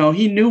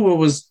 he knew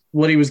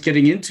what he was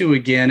getting into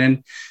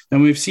again.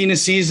 And we've seen a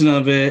season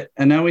of it.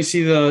 And now we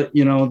see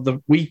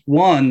the week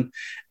one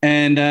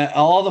and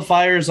all the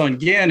fires on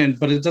Gannon,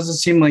 but it doesn't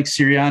seem like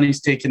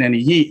Sirianni's taking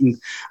any heat. And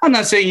I'm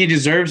not saying he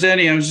deserves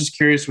any. I was just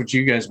curious what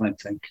you guys might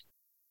think.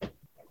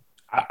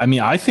 I mean,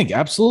 I think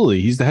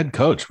absolutely. He's the head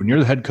coach. When you're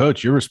the head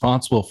coach, you're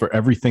responsible for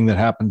everything that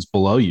happens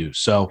below you.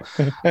 So,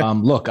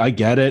 look, I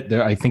get it.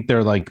 I think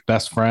they're like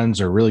best friends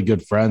or really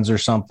good friends or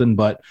something.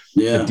 But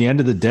at the end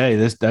of the day,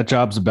 that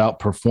job's about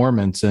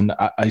performance. And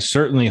I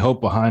certainly hope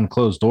behind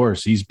closed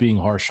doors, he's being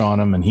harsh on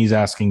him and he's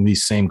asking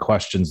these same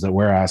questions that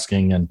we're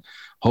asking and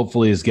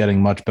hopefully is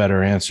getting much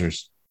better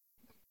answers.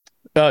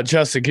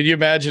 Justin, can you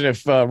imagine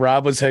if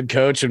Rob was head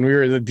coach and we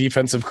were the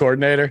defensive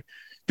coordinator?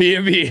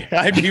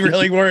 I'd be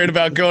really worried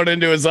about going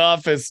into his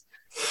office.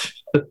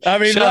 I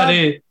mean,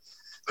 Shani,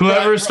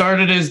 whoever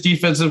started as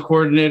defensive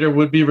coordinator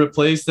would be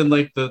replaced in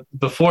like the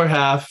before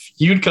half.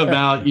 You'd come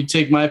out, you'd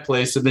take my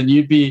place, and then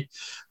you'd be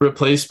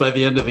replaced by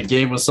the end of the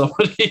game with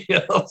somebody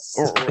else.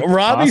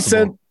 Rob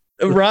sent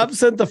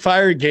the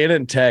fire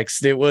Gannon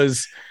text. It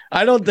was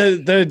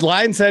the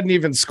Lions hadn't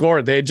even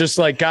scored. They had just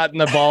like gotten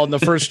the ball in the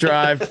first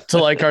drive to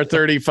like our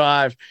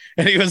 35,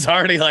 and he was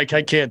already like,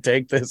 I can't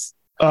take this.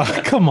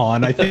 Come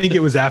on. I think it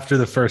was after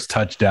the first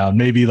touchdown,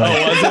 maybe like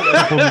a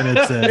couple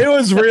minutes in. It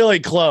was really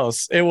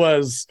close. It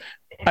was,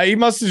 he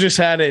must have just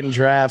had it in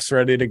drafts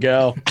ready to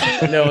go,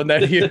 knowing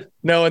that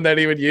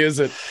he would use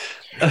it.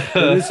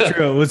 It's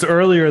true. It was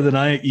earlier than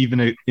I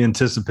even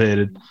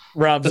anticipated.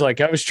 Rob's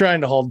like, I was trying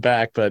to hold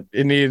back, but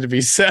it needed to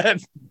be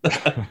said.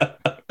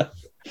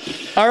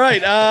 All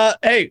right.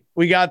 Hey,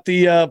 we got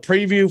the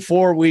preview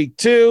for week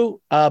 2.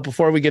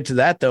 Before we get to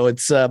that, though,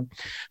 it's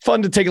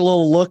fun to take a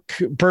little look,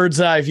 bird's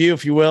eye view,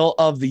 if you will,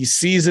 of the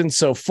season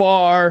so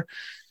far.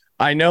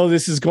 I know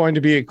this is going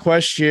to be a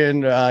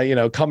question,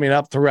 coming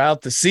up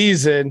throughout the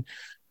season.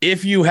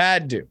 If you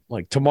had to,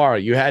 like tomorrow,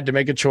 you had to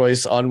make a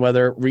choice on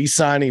whether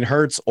re-signing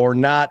Hurts or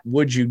not,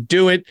 would you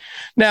do it?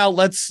 Now,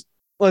 let's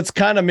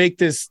kind of make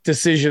this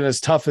decision as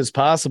tough as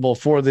possible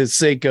for the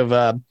sake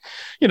of,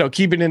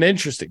 keeping it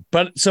interesting.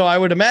 But so I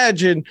would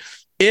imagine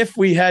if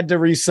we had to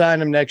re-sign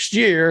him next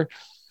year,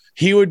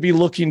 he would be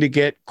looking to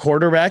get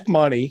quarterback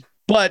money,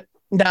 but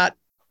not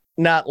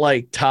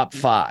like top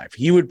 5.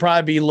 He would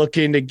probably be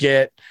looking to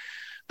get,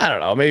 I don't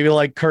know, maybe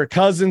like Kirk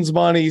Cousins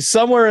money,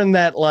 somewhere in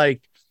that,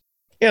 like,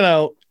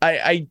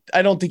 I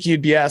don't think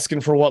he'd be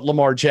asking for what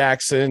Lamar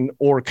Jackson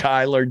or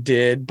Kyler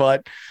did,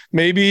 but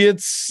maybe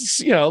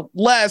it's,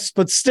 less,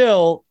 but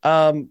still,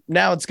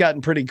 now it's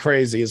gotten pretty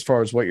crazy as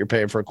far as what you're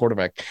paying for a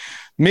quarterback.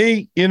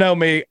 Me,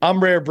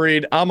 I'm rare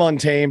breed. I'm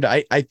untamed.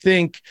 I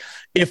think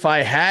if I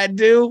had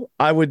to,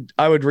 I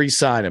would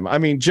re-sign him. I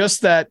mean,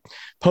 just that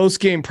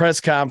post-game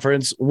press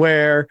conference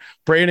where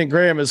Brandon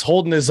Graham is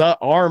holding his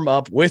arm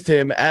up with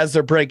him as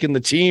they're breaking the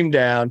team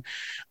down.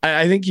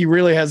 I think he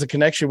really has a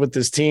connection with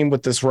this team,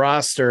 with this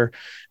roster,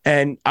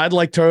 and I'd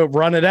like to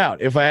run it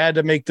out if I had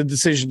to make the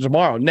decision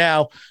tomorrow.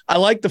 Now, I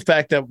like the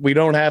fact that we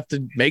don't have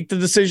to make the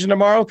decision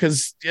tomorrow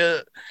because,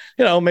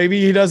 maybe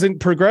he doesn't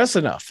progress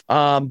enough.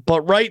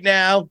 But right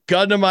now,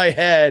 gun to my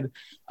head,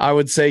 I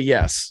would say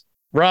yes.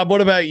 Rob,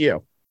 what about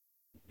you?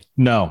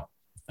 No.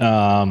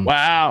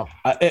 Wow.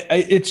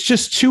 It's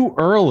just too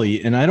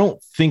early, and I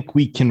don't think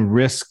we can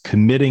risk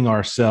committing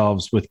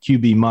ourselves with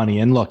QB money.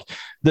 And look,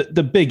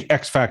 the big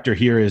X factor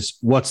here is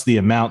what's the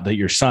amount that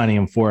you're signing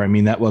him for. I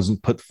mean, that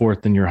wasn't put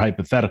forth in your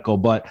hypothetical,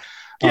 but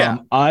yeah,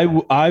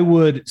 I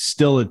would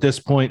still at this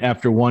point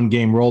after one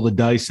game roll the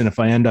dice, and if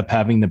I end up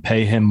having to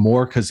pay him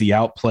more because he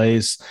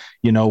outplays,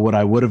 what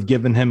I would have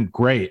given him,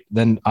 great.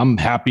 Then I'm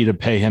happy to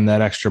pay him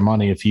that extra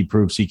money if he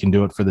proves he can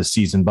do it for the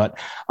season. But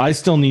I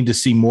still need to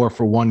see more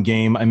for one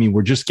game. I mean,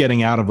 we're just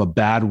getting out of a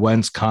bad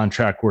Wentz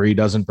contract where he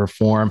doesn't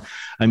perform.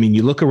 I mean,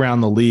 you look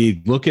around the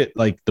league, look at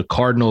like the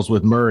Cardinals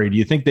with Murray. Do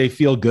you think they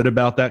feel good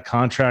about that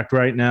contract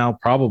right now?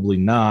 Probably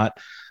not.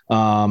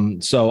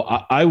 So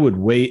I would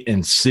wait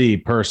and see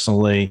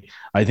personally.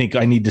 I think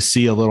I need to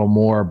see a little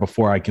more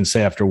before I can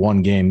say after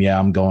one game, yeah,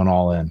 I'm going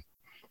all in.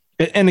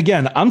 And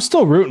again, I'm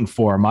still rooting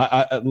for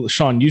him.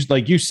 Sean,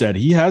 like you said,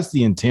 he has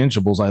the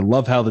intangibles. I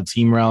love how the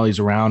team rallies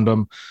around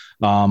him.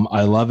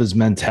 I love his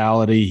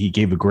mentality. He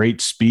gave a great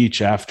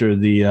speech after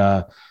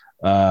the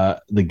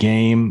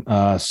game.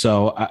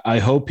 So I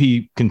hope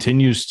he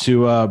continues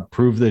to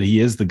prove that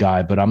he is the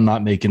guy, but I'm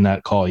not making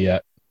that call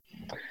yet.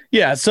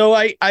 Yeah, so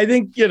I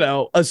think,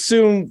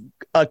 assume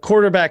a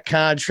quarterback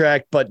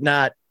contract, but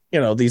not,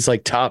 these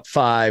like top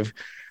 5,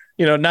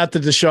 not the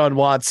Deshaun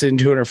Watson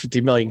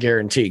 $250 million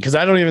guarantee, because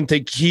I don't even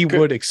think he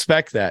would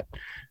expect that.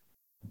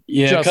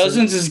 Yeah, Justin.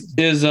 Cousins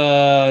is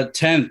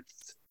 10th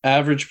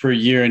average per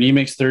year, and he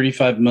makes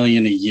 $35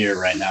 million a year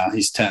right now.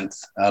 He's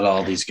 10th out of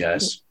all these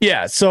guys.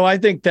 Yeah, so I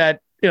think that,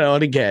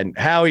 and again,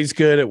 Howie's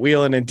good at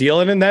wheeling and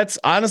dealing. And that's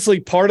honestly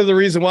part of the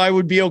reason why I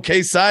would be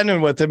okay signing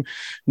with him,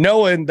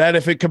 knowing that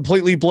if it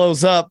completely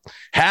blows up,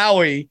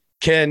 Howie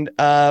can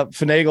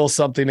finagle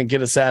something and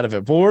get us out of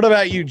it. But what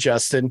about you,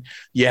 Justin?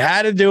 You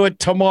had to do it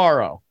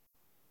tomorrow.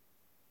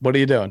 What are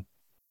you doing?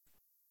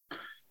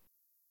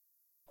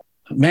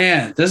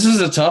 Man, this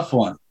is a tough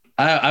one.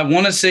 I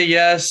want to say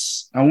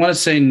yes. I want to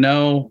say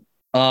no.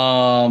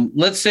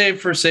 Let's say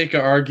for sake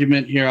of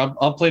argument here,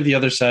 I'll play the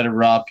other side of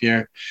Rob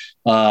here.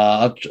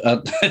 Well,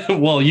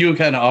 you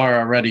kind of are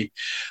already,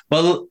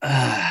 but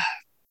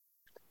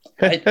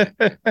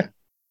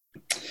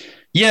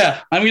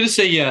yeah, I'm going to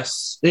say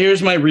yes.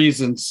 Here's my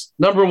reasons.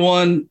 Number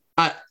one,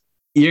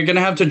 you're going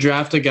to have to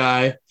draft a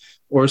guy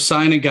or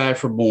sign a guy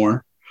for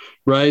more,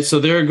 right? So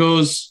there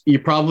goes. You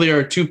probably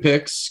are 2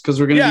 picks because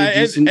we're going to be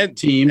a decent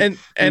team,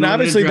 and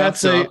obviously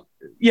that's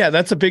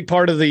a big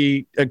part of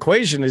the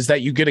equation is that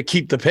you get to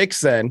keep the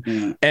picks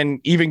then, and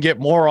even get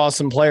more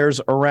awesome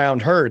players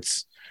around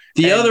Hurts.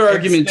 The other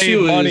argument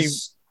too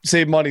is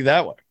save money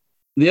that way.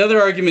 The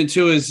other argument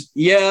too is,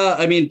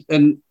 I mean,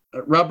 and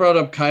Rob brought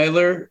up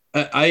Kyler.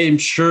 I am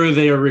sure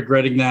they are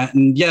regretting that.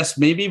 And yes,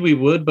 maybe we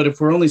would, but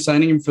if we're only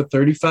signing him for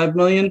 $35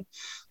 million,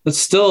 that's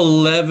still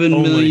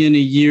 $11 million a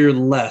year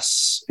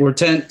less, or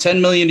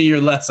 $10 million a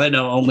year less. I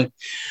know only,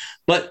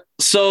 but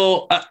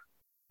so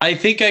I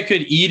think I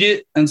could eat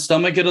it and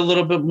stomach it a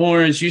little bit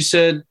more. As you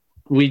said,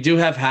 we do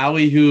have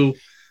Howie who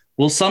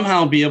will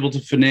somehow be able to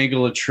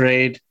finagle a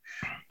trade.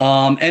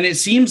 And it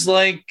seems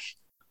like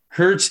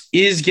Hurts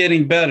is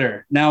getting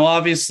better. Now,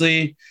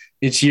 obviously,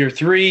 it's year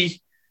 3.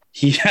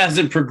 He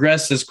hasn't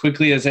progressed as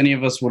quickly as any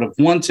of us would have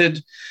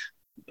wanted.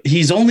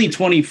 He's only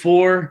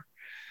 24.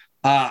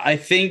 I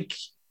think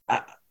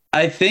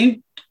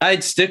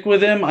I'd stick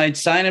with him. I'd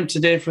sign him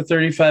today for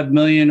 $35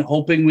 million,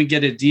 hoping we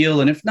get a deal.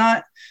 And if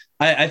not,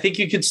 I think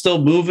you could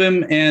still move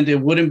him, and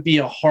it wouldn't be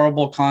a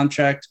horrible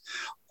contract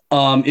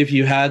if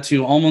you had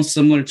to, almost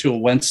similar to a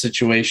Wentz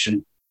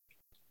situation.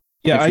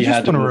 Yeah, I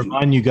just want to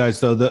remind you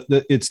guys, though,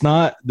 that it's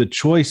not – the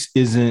choice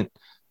isn't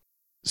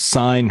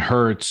sign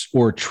Hurts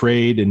or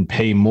trade and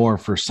pay more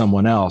for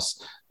someone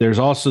else. There's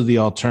also the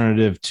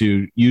alternative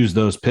to use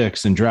those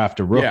picks and draft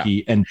a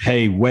rookie and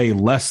pay way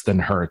less than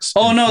Hurts.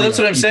 Oh, no, that's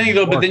what I'm saying,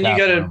 though. But then you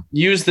got to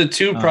use the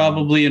 2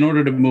 probably in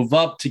order to move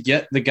up to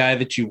get the guy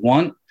that you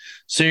want.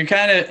 So you're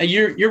kind of –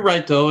 you're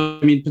right, though.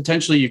 I mean,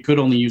 potentially you could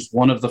only use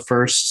one of the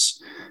firsts.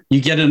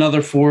 You get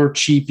another 4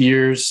 cheap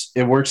years.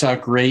 It works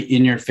out great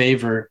in your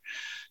favor.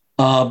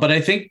 But I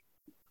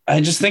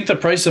just think the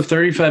price of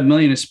 $35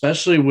 million,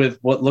 especially with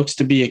what looks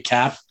to be a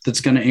cap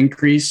that's going to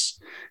increase,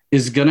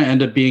 is going to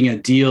end up being a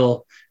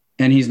deal.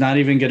 And he's not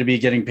even going to be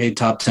getting paid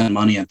top 10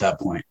 money at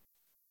that point.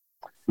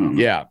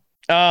 Yeah.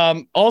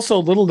 Also,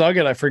 little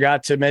nugget I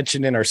forgot to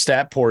mention in our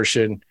stat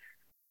portion,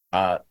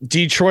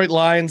 Detroit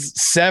Lions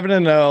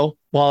 7-0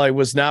 while I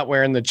was not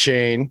wearing the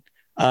chain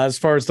as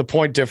far as the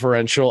point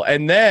differential.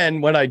 And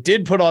then when I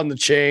did put on the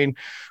chain,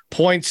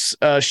 points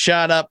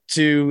shot up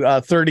to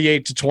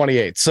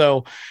 38-28.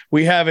 So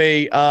we have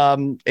a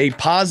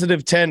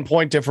positive 10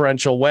 point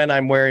differential when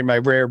I'm wearing my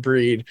rare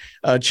breed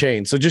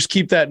chain. So just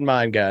keep that in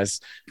mind,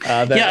 guys.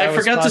 I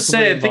forgot to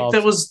say, I think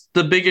that was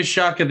the biggest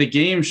shock of the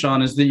game,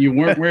 Sean, is that you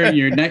weren't wearing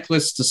your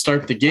necklace to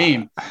start the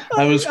game.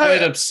 I was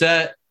quite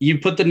upset. You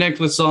put the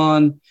necklace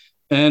on,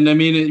 and I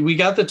mean, we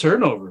got the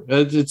turnover.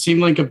 It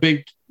seemed like a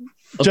big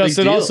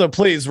Justin, also,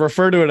 please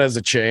refer to it as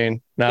a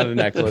chain, not a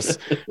necklace.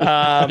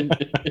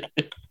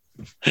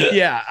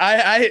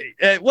 Yeah,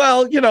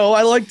 well,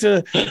 I like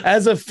to,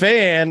 as a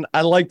fan,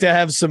 I like to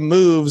have some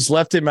moves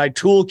left in my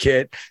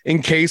toolkit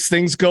in case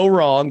things go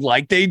wrong,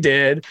 like they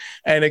did,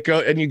 and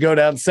you go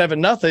down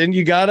 7-0.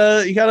 You got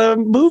a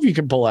move you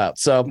can pull out.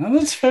 So No,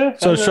 that's fair.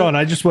 So, Sean,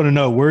 I just want to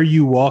know, were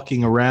you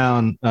walking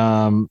around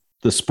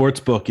the sports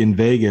book in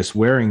Vegas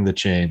wearing the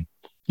chain?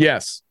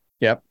 Yes.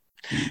 Yep.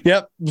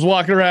 Was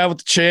walking around with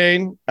the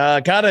chain.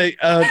 Got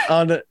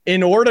an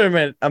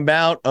inordinate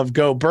amount of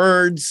Go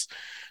Birds.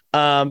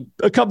 A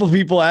couple of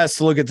people asked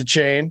to look at the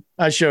chain.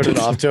 I showed it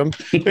off to them.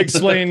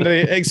 Explained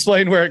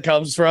where it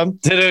comes from.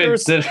 There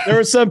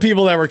were some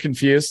people that were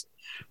confused.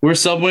 Were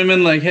some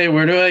women like, "Hey,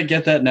 where do I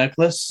get that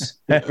necklace?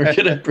 Or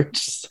can I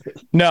purchase?"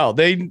 No,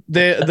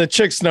 the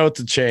chicks know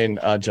the chain,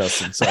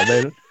 Justin. So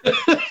they.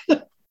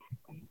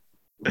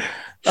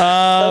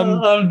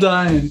 I'm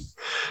dying.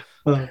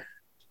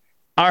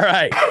 All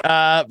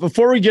right.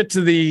 Before we get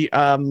to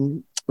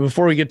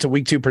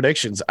week 2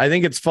 predictions, I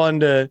think it's fun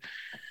to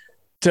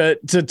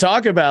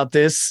talk about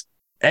this.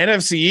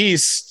 NFC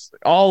East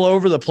all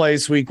over the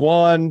place week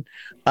 1.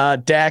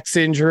 Dak's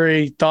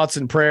injury, thoughts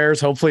and prayers.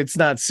 Hopefully it's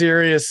not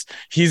serious.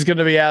 He's going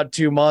to be out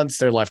 2 months.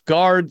 Their left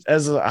guard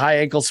has a high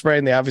ankle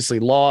sprain. They obviously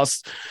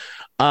lost.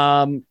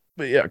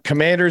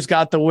 Commanders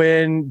got the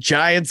win.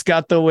 Giants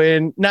got the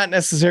win. Not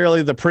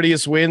necessarily the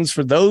prettiest wins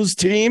for those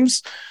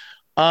teams.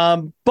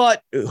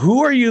 But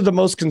who are you the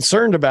most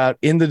concerned about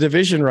in the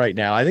division right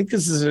now? I think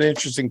this is an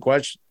interesting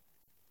question.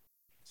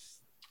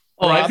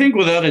 Oh, Rob? I think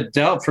without a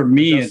doubt for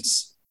me,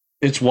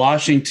 it's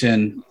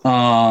Washington.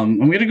 I'm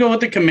going to go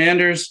with the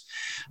Commanders.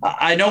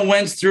 I know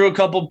Wentz threw a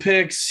couple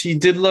picks. He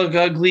did look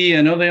ugly.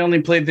 I know they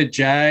only played the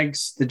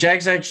Jags. The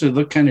Jags actually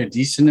looked kind of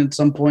decent at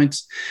some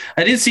points.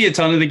 I didn't see a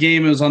ton of the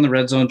game. It was on the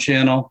Red Zone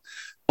channel.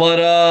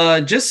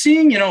 But just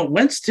seeing,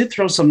 Wentz did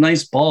throw some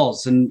nice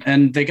balls,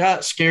 and they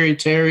got Scary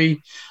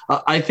Terry.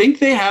 I think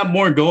they have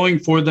more going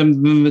for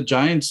them than the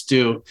Giants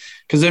do.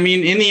 Because, in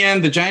the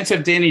end, the Giants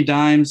have Danny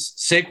Dimes.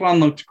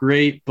 Saquon looked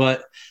great,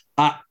 but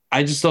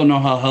I just don't know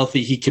how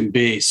healthy he can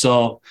be.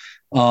 So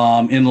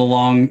in the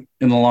long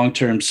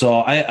term. So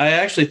I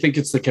actually think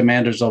it's the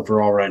Commanders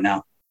overall right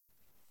now.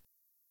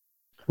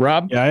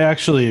 Rob? Yeah, I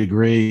actually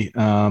agree.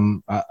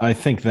 I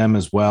think them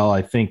as well.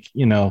 I think,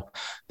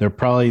 they're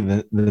probably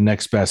the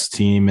next best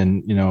team.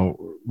 And,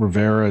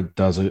 Rivera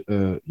does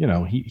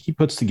he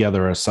puts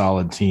together a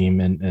solid team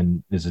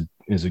and is a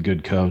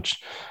good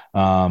coach.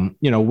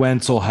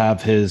 Wentz will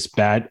have his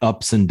bad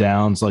ups and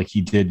downs like he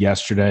did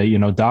yesterday.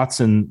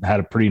 Dotson had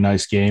a pretty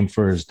nice game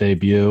for his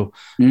debut,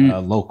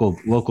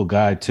 local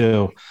guy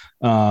too.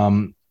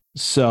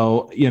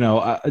 So,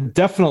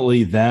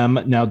 definitely them.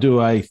 Now, do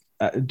I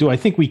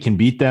think we can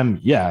beat them?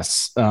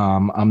 Yes.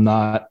 I'm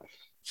not,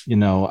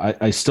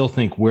 I still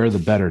think we're the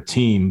better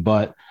team,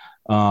 but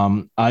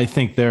I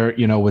think they're,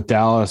 with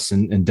Dallas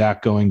and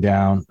Dak going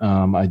down,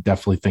 I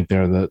definitely think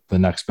they're the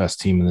next best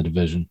team in the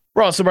division.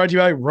 We're also brought to you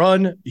by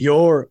Run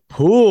Your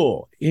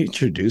Pool.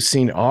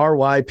 Introducing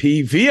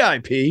RYP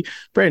VIP,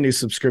 brand new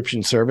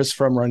subscription service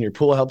from Run Your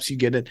Pool. Helps you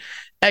get an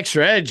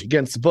extra edge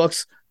against the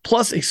books,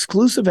 plus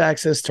exclusive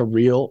access to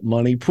real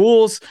money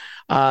pools.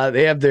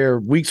 They have their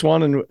weeks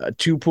 1 and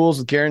 2 pools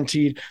with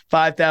guaranteed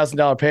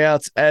 $5,000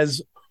 payouts, as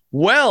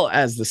well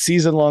as the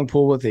season-long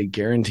pool with a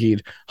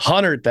guaranteed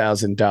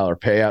 $100,000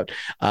 payout.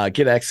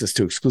 Get access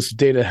to exclusive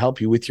data to help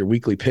you with your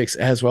weekly picks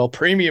as well.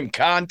 Premium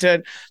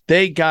content.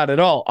 They got it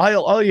all.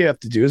 All you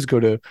have to do is go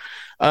to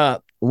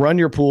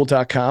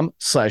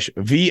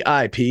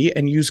runyourpool.com/VIP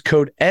and use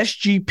code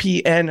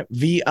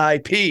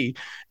SGPNVIP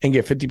and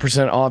get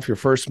 50% off your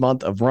first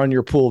month of Run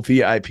Your Pool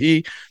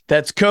VIP.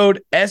 That's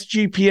code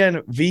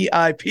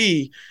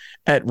SGPNVIP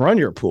at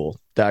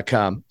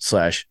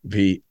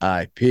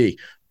runyourpool.com/VIP.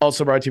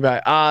 Also brought to you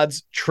by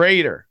Odds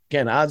Trader.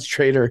 Again, Odds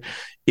Trader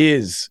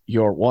is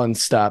your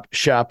one-stop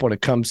shop when it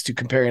comes to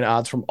comparing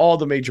odds from all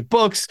the major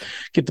books.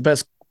 Get the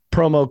best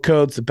promo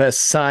codes, the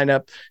best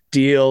sign-up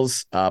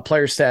deals,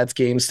 player stats,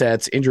 game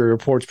stats, injury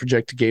reports,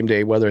 projected game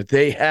day, whether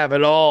they have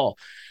it all.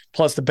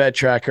 Plus the bet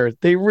tracker.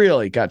 They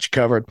really got you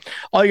covered.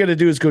 All you got to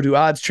do is go to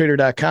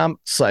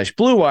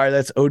oddstrader.com/Blue Wire.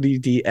 That's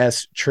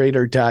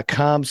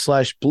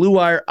oddstrader.com/Blue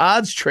Wire.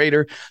 Odds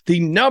Trader,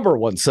 the number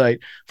 1 site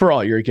for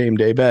all your game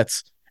day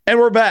bets. And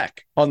we're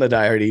back on the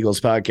Die Hard Eagles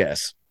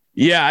podcast.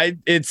 Yeah,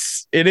 it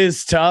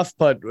is tough,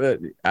 but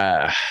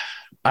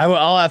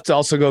I'll have to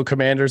also go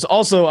Commanders.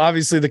 Also,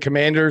 obviously, the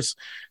Commanders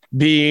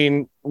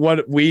being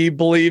what we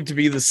believe to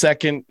be the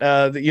second,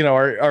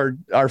 our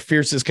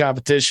fiercest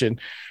competition.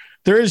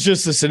 There is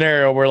just a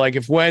scenario where, like,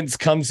 if Wentz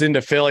comes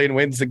into Philly and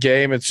wins the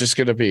game, it's just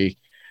going to be,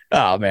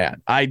 oh man,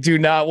 I do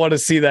not want to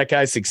see that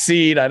guy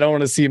succeed. I don't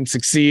want to see him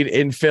succeed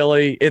in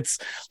Philly.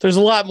 There's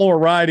a lot more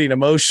riding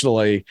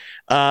emotionally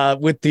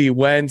with the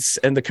Wentz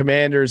and the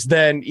Commanders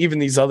than even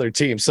these other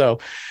teams. So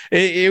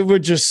it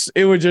would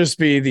just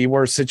be the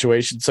worst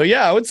situation. So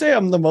yeah, I would say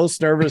I'm the most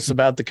nervous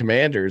about the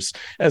Commanders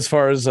as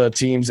far as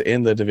teams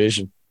in the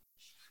division.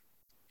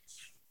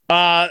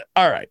 All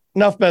right.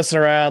 Enough messing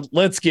around.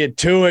 Let's get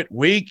to it.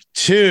 Week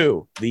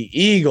 2, the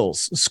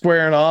Eagles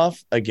squaring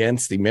off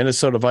against the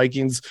Minnesota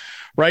Vikings.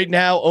 Right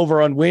now,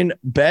 over on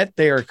WinBet,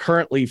 they are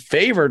currently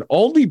favored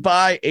only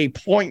by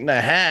 1.5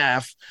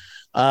 points.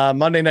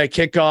 Monday night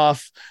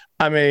kickoff.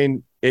 I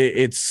mean,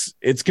 it's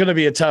going to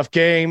be a tough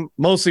game,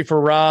 mostly for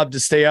Rob to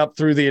stay up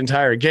through the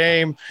entire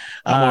game.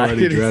 I'm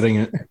already dreading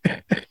it.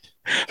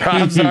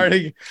 Rob's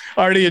already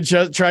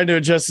trying to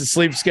adjust his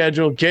sleep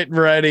schedule, getting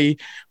ready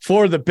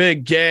for the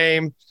big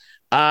game.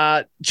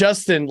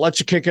 Justin, let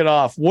you kick it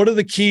off. What are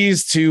the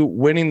keys to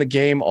winning the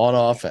game on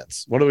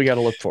offense? What do we got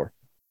to look for?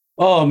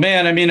 Oh,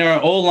 man. I mean,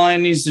 our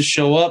O-line needs to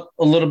show up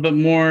a little bit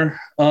more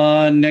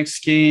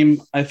next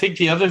game. I think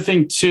the other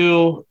thing,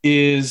 too,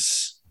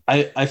 is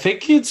I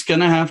think it's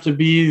going to have to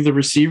be the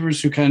receivers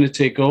who kind of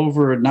take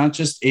over, not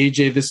just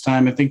AJ this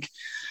time. I think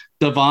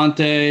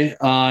Devontae,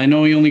 I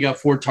know he only got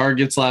 4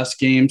 targets last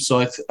game, so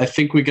I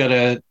think we got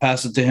to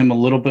pass it to him a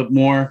little bit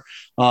more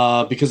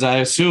because I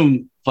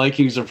assume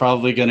Vikings are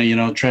probably going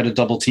to, try to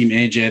double team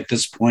AJ at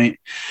this point.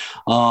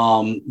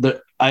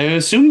 I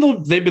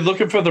assume they'd be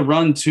looking for the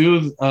run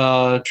too,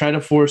 try to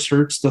force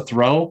Hurts to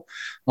throw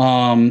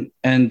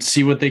and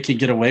see what they can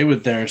get away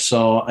with there.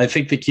 So I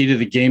think the key to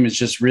the game is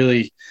just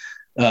really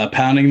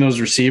pounding those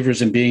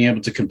receivers and being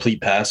able to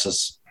complete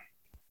passes.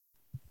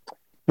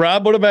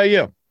 Rob, what about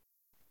you?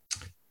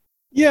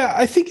 Yeah,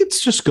 I think it's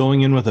just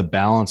going in with a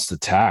balanced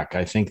attack.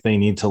 I think they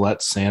need to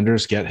let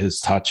Sanders get his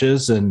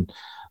touches, and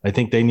I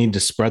think they need to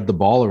spread the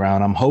ball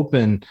around. I'm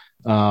hoping,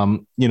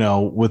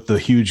 with the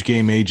huge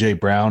game AJ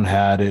Brown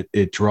had,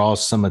 it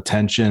draws some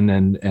attention,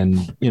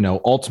 and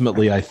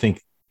ultimately I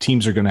think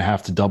teams are going to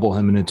have to double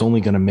him, and it's only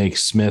going to make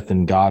Smith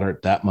and Goddard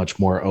that much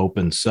more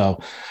open.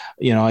 So,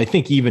 I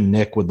think even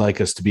Nick would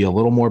like us to be a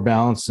little more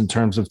balanced in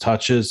terms of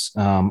touches.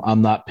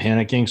 I'm not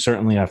panicking,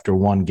 certainly after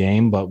one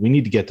game, but we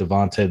need to get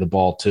Devontae the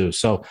ball too.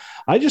 So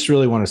I just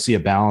really want to see a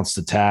balanced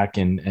attack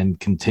and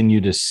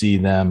continue to see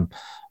them,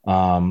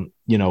 kind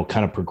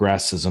of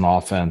progress as an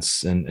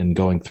offense and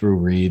going through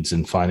reads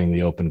and finding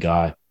the open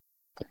guy.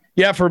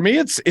 Yeah, for me,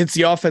 it's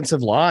the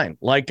offensive line.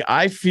 Like,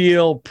 I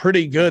feel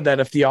pretty good that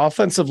if the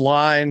offensive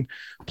line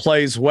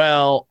plays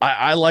well,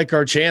 I like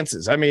our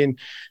chances. I mean,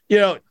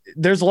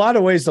 there's a lot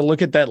of ways to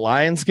look at that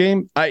Lions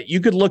game. You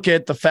could look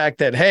at the fact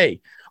that,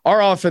 hey,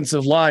 our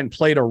offensive line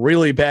played a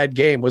really bad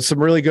game with some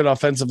really good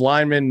offensive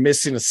linemen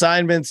missing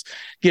assignments,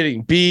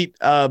 getting beat,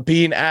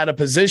 being out of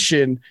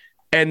position,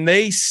 and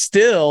they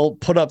still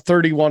put up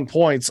 31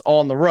 points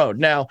on the road.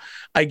 Now,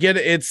 I get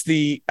it. It's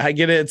the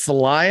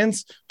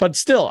Lions, but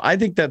still, I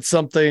think that's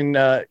something,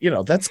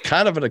 that's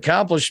kind of an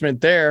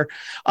accomplishment there.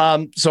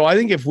 So I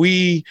think if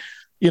we,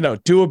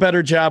 do a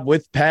better job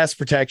with pass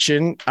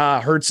protection,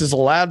 Hurts is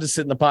allowed to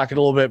sit in the pocket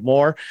a little bit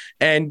more.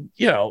 And,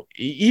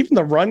 even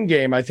the run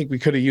game, I think we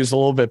could have used a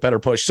little bit better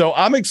push. So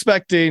I'm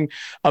expecting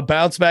a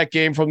bounce back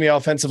game from the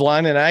offensive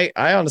line. And I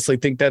honestly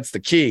think that's the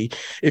key.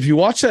 If you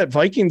watch that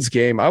Vikings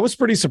game, I was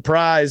pretty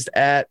surprised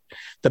at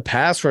the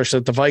pass rush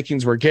that the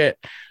Vikings were getting.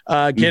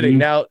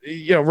 Now,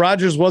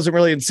 Rodgers wasn't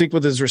really in sync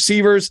with his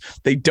receivers.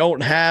 They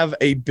don't have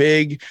a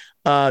big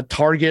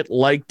target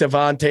like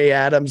Devontae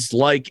Adams,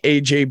 like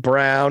AJ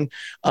Brown,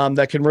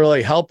 that can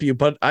really help you.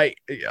 But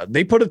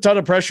they put a ton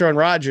of pressure on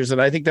Rodgers,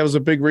 and I think that was a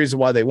big reason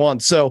why they won.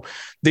 So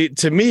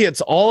to me,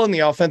 it's all on the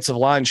offensive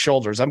line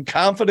shoulders. I'm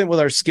confident with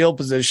our skill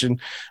position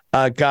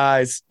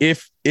guys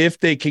if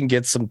they can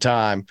get some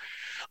time.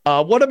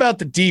 What about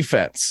the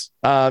defense,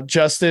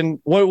 Justin?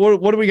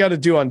 What do we got to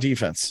do on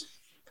defense?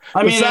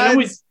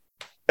 Besides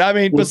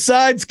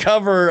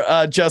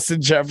cover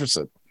Justin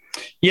Jefferson.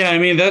 Yeah, I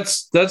mean,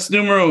 that's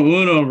numero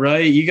uno,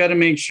 right? You got to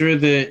make sure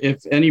that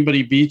if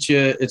anybody beats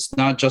you, it's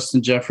not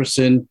Justin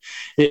Jefferson.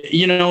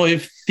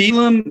 If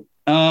Thielen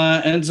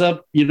ends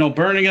up,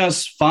 burning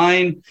us,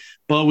 fine,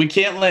 but we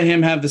can't let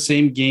him have the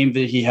same game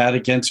that he had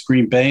against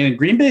Green Bay. And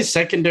Green Bay's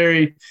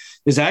secondary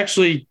is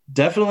actually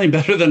definitely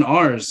better than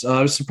ours.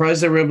 I was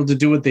surprised they were able to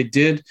do what they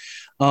did.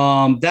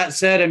 That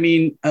said, I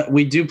mean,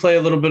 we do play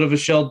a little bit of a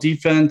shell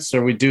defense,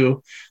 or we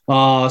do.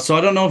 So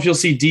I don't know if you'll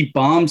see deep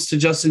bombs to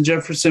Justin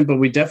Jefferson, but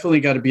we definitely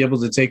got to be able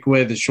to take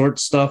away the short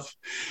stuff.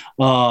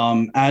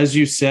 As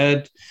you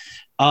said,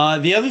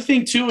 the other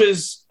thing too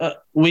is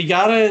we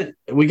gotta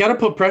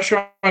put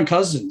pressure on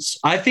Cousins.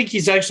 I think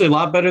he's actually a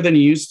lot better than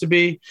he used to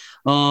be.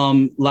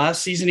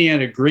 Last season he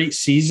had a great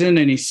season,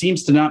 and he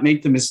seems to not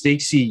make the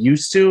mistakes he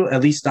used to,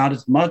 at least not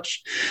as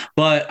much.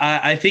 But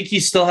I think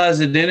he still has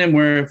it in him,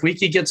 where if we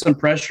could get some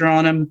pressure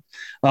on him,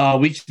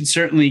 we can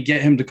certainly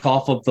get him to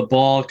cough up the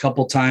ball a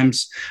couple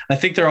times. I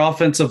think their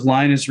offensive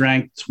line is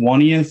ranked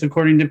 20th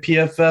according to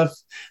PFF.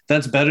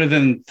 That's better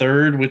than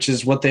third, which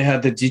is what they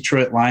had the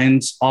Detroit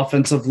Lions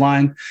offensive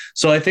line.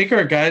 So I think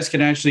our guys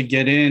can actually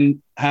get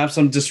in, have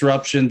some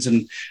disruptions,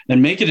 and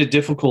make it a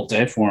difficult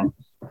day for them.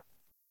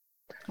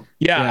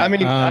 Yeah, I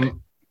mean,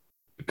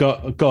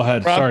 go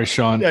ahead. Rob, sorry,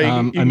 Sean.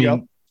 Yeah, you I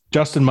mean,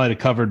 Justin might have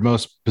covered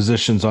most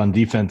positions on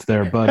defense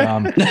there, but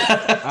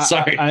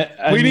sorry,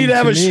 we need to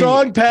have a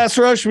strong pass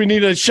rush. We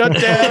need to shut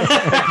down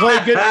and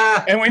play good,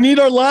 and we need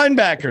our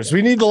linebackers.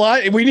 We need the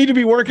line. We need to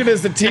be working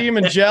as a team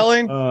and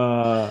gelling.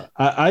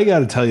 I got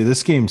to tell you,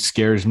 this game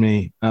scares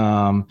me.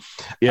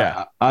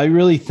 I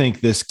really think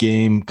this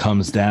game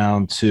comes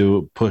down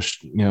to push.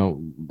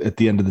 At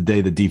the end of the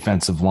day, the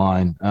defensive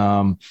line.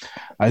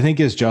 I think,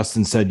 as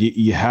Justin said,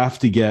 you have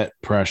to get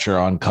pressure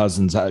on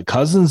Cousins.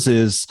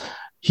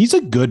 He's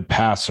a good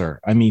passer.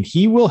 I mean,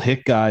 he will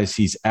hit guys.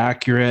 He's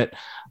accurate,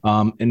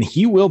 and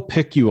he will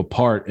pick you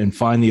apart and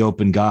find the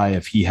open guy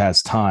if he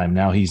has time.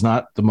 Now, he's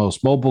not the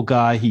most mobile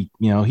guy. He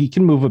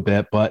can move a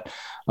bit, but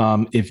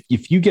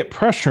if you get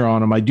pressure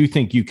on him, I do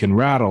think you can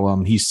rattle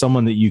him. He's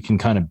someone that you can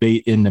kind of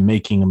bait into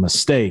making a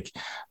mistake.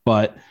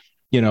 But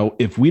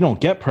if we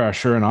don't get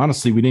pressure, and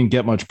honestly, we didn't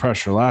get much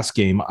pressure last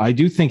game, I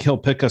do think he'll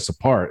pick us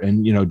apart.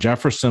 And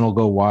Jefferson will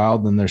go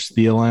wild, and there's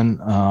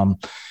Thielen.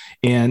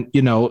 And,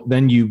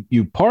 then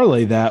you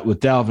parlay that with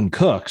Dalvin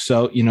Cook.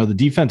 So, the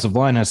defensive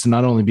line has to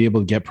not only be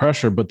able to get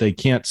pressure, but they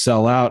can't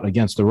sell out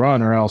against the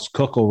run, or else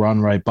Cook will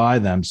run right by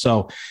them.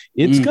 So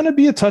it's going to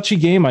be a touchy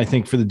game, I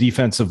think, for the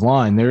defensive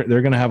line. They're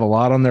going to have a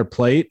lot on their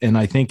plate. And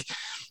I think,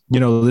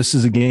 this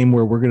is a game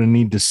where we're going to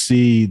need to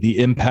see the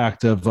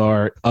impact of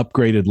our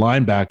upgraded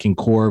linebacking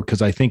core,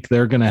 because I think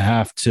they're going to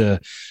have to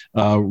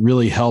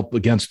really help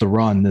against the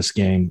run this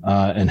game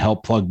and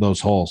help plug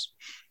those holes.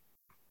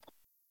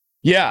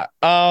 Yeah.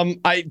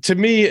 To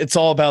me, it's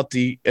all about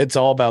the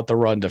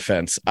run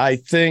defense. I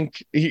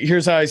think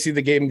here's how I see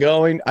the game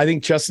going. I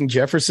think Justin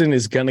Jefferson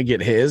is going to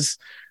get his.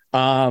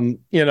 Our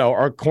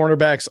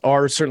cornerbacks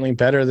are certainly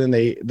better than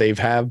they've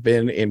have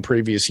been in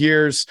previous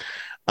years.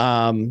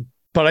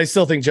 But I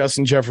still think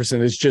Justin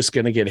Jefferson is just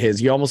going to get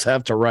his. You almost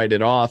have to write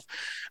it off.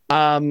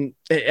 And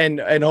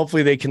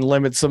hopefully they can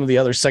limit some of the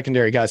other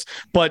secondary guys,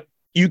 but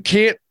you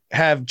can't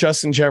have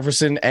Justin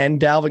Jefferson and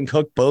Dalvin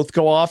Cook both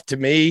go off. To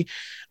me,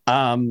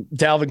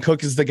 Dalvin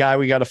Cook is the guy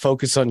we got to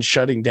focus on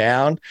shutting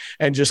down,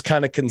 and just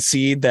kind of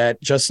concede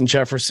that Justin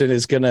Jefferson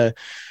is going to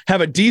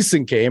have a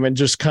decent game, and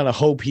just kind of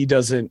hope he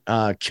doesn't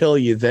kill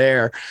you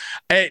there.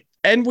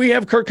 And we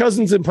have Kirk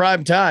Cousins in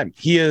prime time.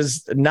 He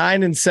is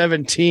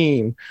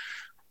 9-17.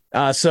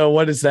 So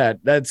what is that?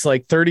 That's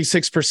like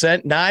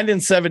 36%,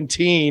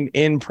 9-17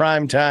 in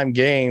primetime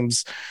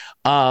games.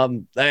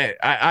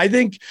 I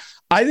think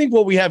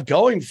what we have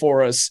going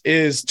for us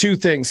is two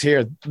things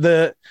here.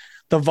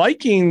 The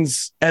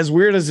Vikings, as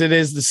weird as it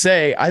is to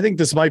say, I think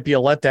this might be a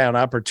letdown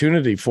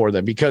opportunity for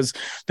them, because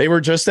they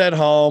were just at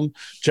home.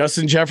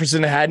 Justin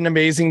Jefferson had an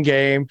amazing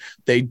game.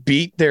 They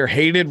beat their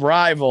hated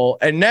rival,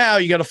 and now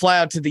you got to fly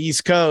out to the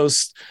East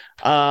Coast.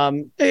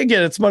 Again,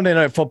 it's Monday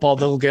Night Football.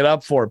 They'll get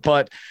up for it,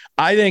 but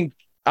I think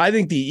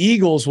the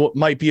Eagles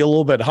might be a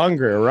little bit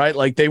hungrier, right?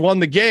 Like, they won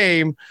the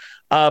game,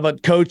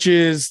 but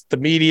coaches, the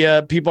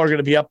media, people are going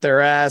to be up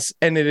their ass,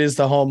 and it is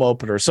the home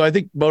opener. So I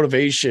think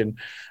motivation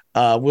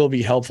will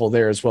be helpful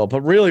there as well.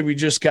 But really, we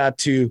just got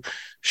to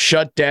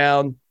shut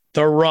down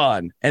the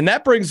run. And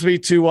that brings me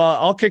to,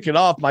 I'll kick it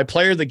off. My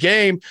player of the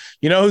game,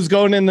 who's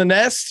going in the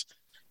nest?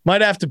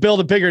 Might have to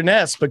build a bigger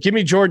nest, but give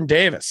me Jordan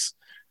Davis.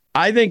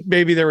 I think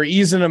maybe they were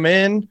easing him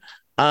in.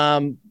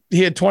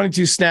 He had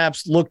 22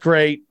 snaps, looked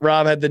great.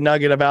 Rob had the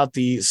nugget about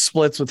the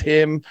splits with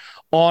him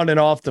on and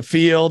off the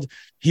field.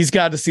 He's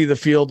got to see the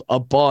field a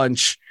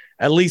bunch,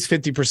 at least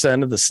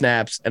 50% of the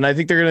snaps. And I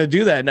think they're going to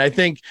do that. And I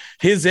think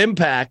his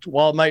impact,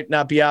 while it might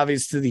not be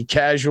obvious to the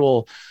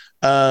casual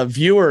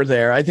viewer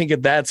there, I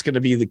think that's going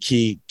to be the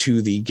key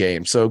to the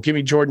game. So give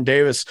me Jordan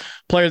Davis,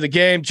 player of the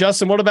game.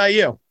 Justin, what about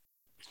you?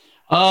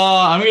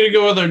 I'm going to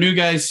go with our new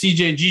guy,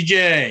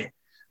 CJ.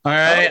 All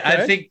right. Okay.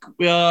 I think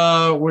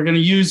we're going to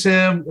use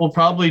him. We'll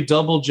probably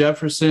double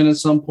Jefferson at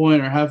some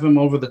point, or have him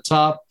over the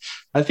top.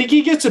 I think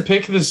he gets a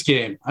pick this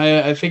game.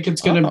 I think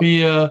it's going to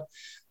be a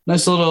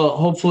nice little,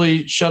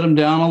 hopefully shut him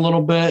down a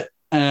little bit.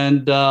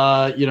 And,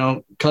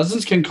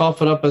 Cousins can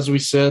cough it up, as we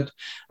said.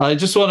 I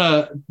just want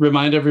to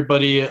remind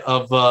everybody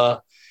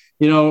of,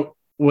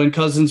 when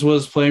Cousins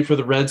was playing for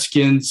the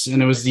Redskins,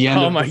 and it was the end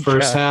of the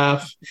first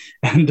half,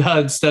 and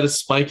instead of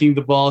spiking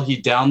the ball, he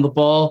downed the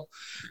ball.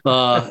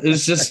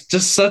 It's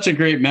just such a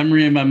great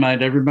memory in my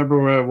mind. I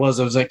remember where it was.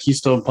 I was at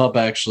Keystone Pub,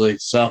 actually.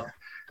 So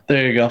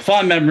there you go.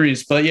 Fond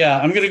memories. But yeah,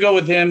 I'm going to go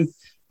with him.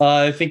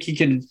 I think he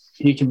can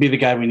be the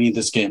guy we need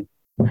this game.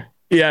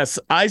 Yes,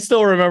 I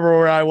still remember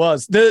where I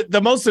was.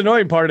 The most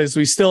annoying part is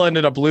we still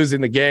ended up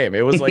losing the game.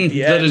 It was like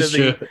the end of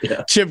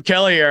the Chip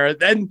Kelly era.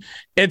 And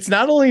it's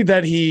not only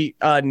that he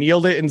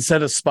kneeled it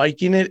instead of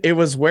spiking it, it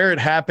was where it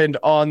happened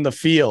on the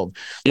field.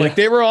 Yeah. Like,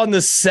 they were on the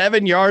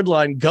 7-yard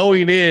line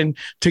going in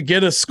to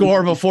get a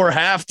score before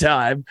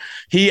halftime.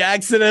 He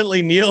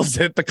accidentally kneels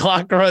it, the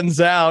clock runs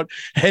out,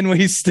 and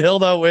we still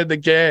don't win the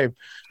game.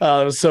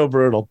 It was so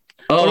brutal.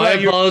 Oh, I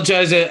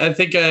apologize. I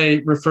think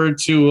I referred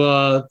to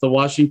the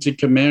Washington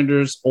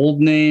Commanders' old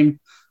name.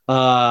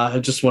 I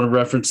just want to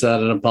reference that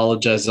and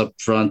apologize up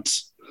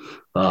front.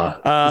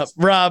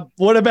 Rob,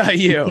 what about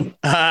you?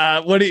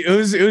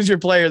 Who's your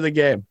player of the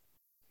game?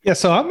 Yeah,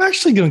 so I'm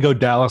actually going to go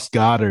Dallas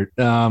Goedert.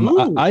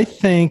 I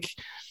think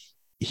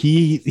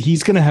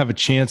he's going to have a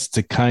chance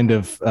to kind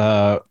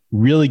of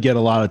really get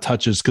a lot of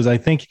touches because I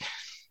think,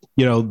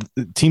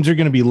 teams are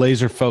going to be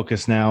laser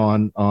focused now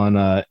on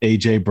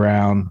AJ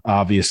Brown,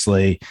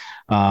 obviously.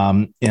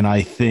 And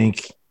I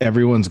think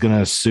everyone's going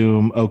to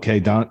assume, okay,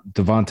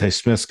 Devontae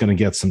Smith's going to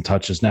get some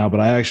touches now, but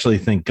I actually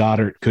think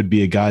Goddard could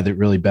be a guy that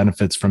really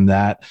benefits from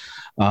that.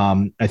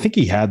 I think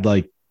he had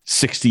like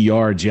 60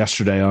 yards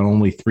yesterday on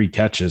only 3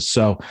 catches.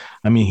 So,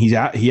 I mean,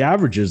 he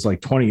averages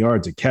like 20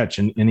 yards a catch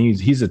and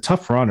he's a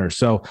tough runner.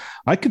 So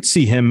I could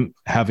see him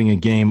having a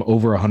game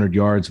over 100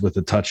 yards with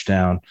a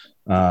touchdown.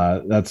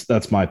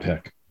 That's my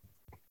pick.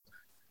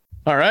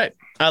 All right.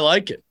 I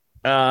like it.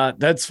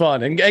 That's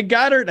fun. And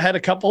Goddard had a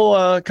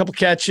couple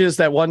catches,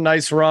 that one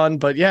nice run,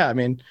 but yeah, I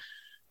mean,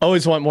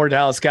 always want more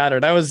Dallas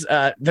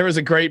Goedert. There was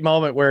a great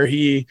moment where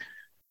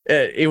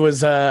it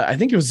was I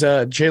think it was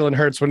Jalen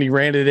Hurts when he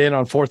ran it in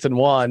on 4th and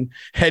 1,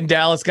 and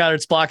Dallas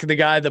Goedert's blocking the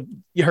guy that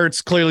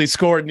Hurts clearly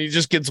scored, and he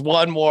just gets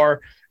one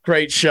more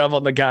great shove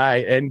on the guy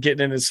and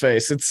getting in his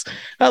face.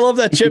 I love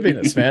that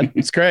chippiness, man.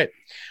 It's great.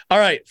 All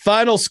right,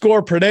 final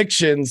score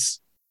predictions.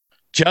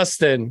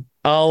 Justin,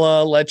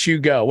 I'll let you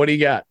go. What do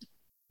you got?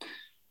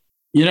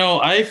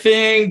 I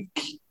think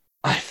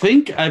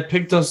I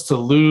picked us to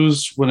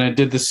lose when I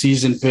did the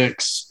season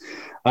picks.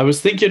 I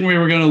was thinking we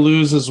were going to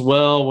lose as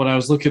well. When I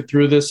was looking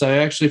through this, I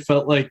actually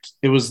felt like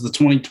it was the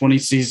 2020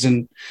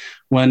 season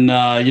when,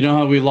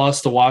 how we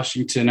lost to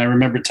Washington. I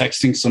remember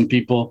texting some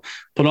people,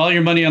 put all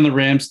your money on the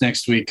Rams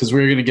next week because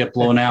we were going to get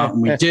blown out,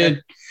 and we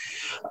did.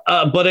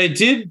 But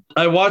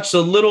I watched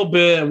a little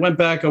bit, went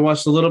back, I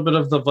watched a little bit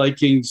of the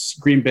Vikings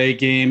Green Bay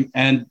game.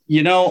 And,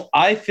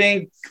 I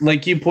think,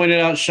 like you pointed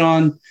out,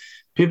 Sean,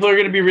 people are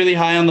going to be really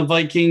high on the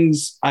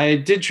Vikings. I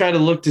did try to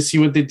look to see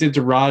what they did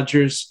to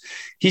Rodgers.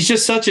 He's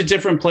just such a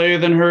different player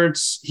than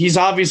Hurts. He's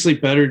obviously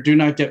better, do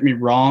not get me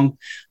wrong,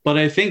 but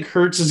I think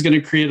Hurts is going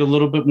to create a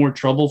little bit more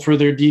trouble for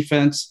their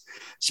defense,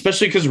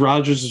 especially because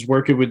Rodgers is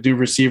working with new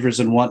receivers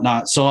and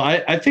whatnot. So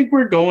I think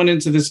we're going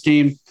into this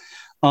game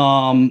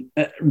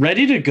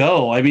ready to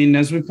go. I mean,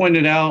 as we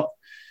pointed out,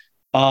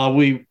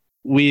 we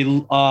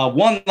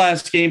won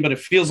last game, but it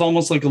feels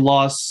almost like a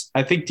loss.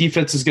 I think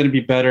defense is going to be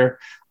better.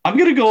 I'm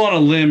going to go on a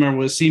limb, or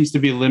what seems to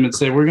be a limb, and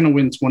say we're going to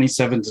win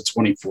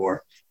 27-24.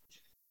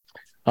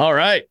 All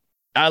right.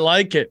 I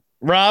like it.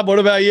 Rob, what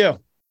about you?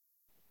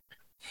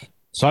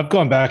 So I've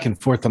gone back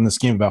and forth on this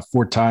game about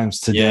 4 times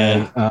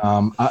today.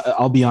 Yeah.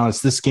 I'll be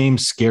honest, this game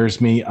scares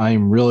me.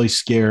 I'm really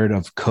scared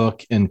of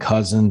Cook and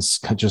Cousins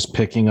just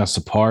picking us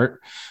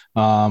apart.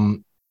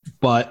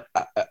 But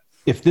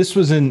if this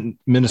was in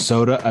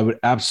Minnesota, I would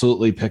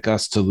absolutely pick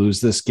us to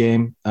lose this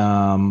game.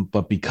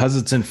 But because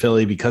it's in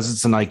Philly, because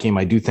it's a night game,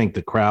 I do think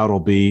the crowd will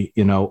be,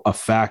 a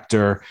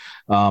factor.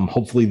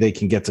 Hopefully they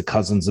can get to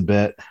Cousins a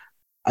bit.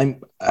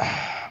 I'm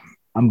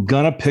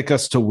going to pick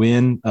us to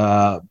win,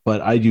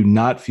 but I do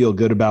not feel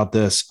good about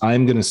this.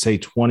 I'm going to say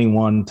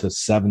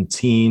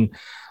 21-17.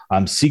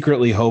 I'm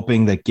secretly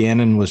hoping that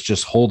Gannon was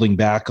just holding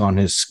back on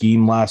his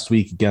scheme last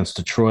week against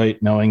Detroit,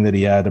 knowing that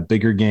he had a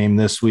bigger game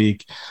this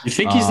week. You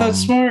think he's that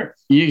smart?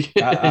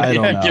 I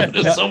don't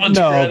know. So much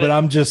credit. But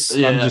I'm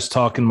just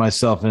talking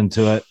myself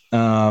into it.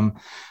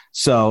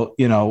 So,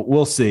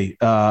 we'll see.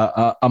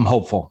 I'm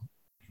hopeful.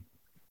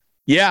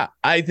 Yeah,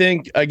 I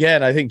think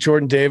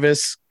Jordan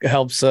Davis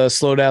helps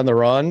slow down the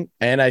run.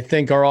 And I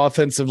think our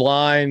offensive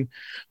line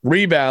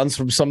rebounds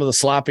from some of the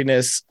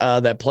sloppiness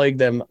that plagued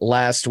them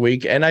last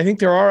week. And I think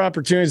there are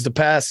opportunities to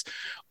pass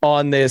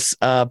on this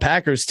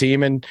Packers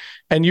team. And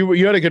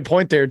you had a good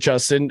point there,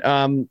 Justin.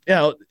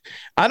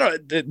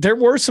 There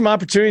were some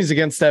opportunities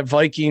against that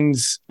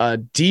Vikings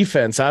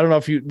defense. I don't know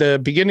if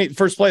the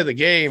first play of the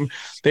game,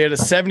 they had a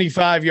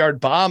 75-yard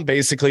bomb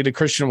basically to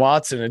Christian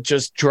Watson. It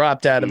just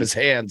dropped out of his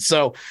hands.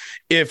 So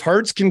if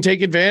Hurts can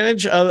take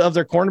advantage of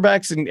their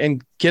cornerbacks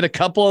and get a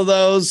couple of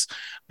those,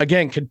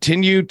 again,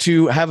 continue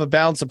to have a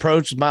balanced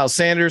approach with Miles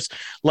Sanders,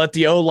 let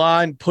the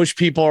O-line push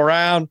people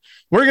around,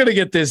 we're going to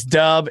get this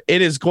dub.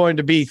 It is going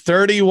to be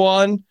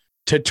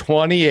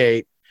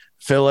 31-28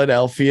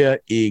 Philadelphia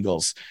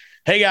Eagles.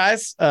 Hey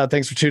guys,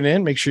 thanks for tuning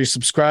in. Make sure you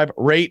subscribe,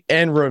 rate,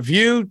 and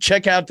review.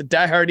 Check out the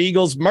Die Hard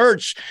Eagles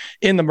merch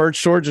in the merch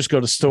store. Just go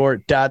to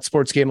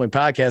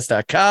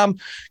store.sportsgamblingpodcast.com.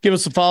 Give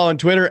us a follow on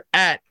Twitter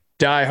at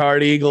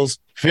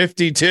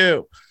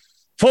DieHardEagles52.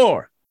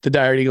 For the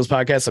Die Hard Eagles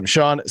podcast, I'm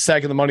Sean,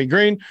 Stacking the Money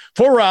Green.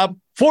 For Rob,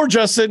 for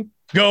Justin,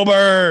 go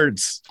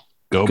Birds.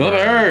 Go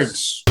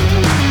Birds.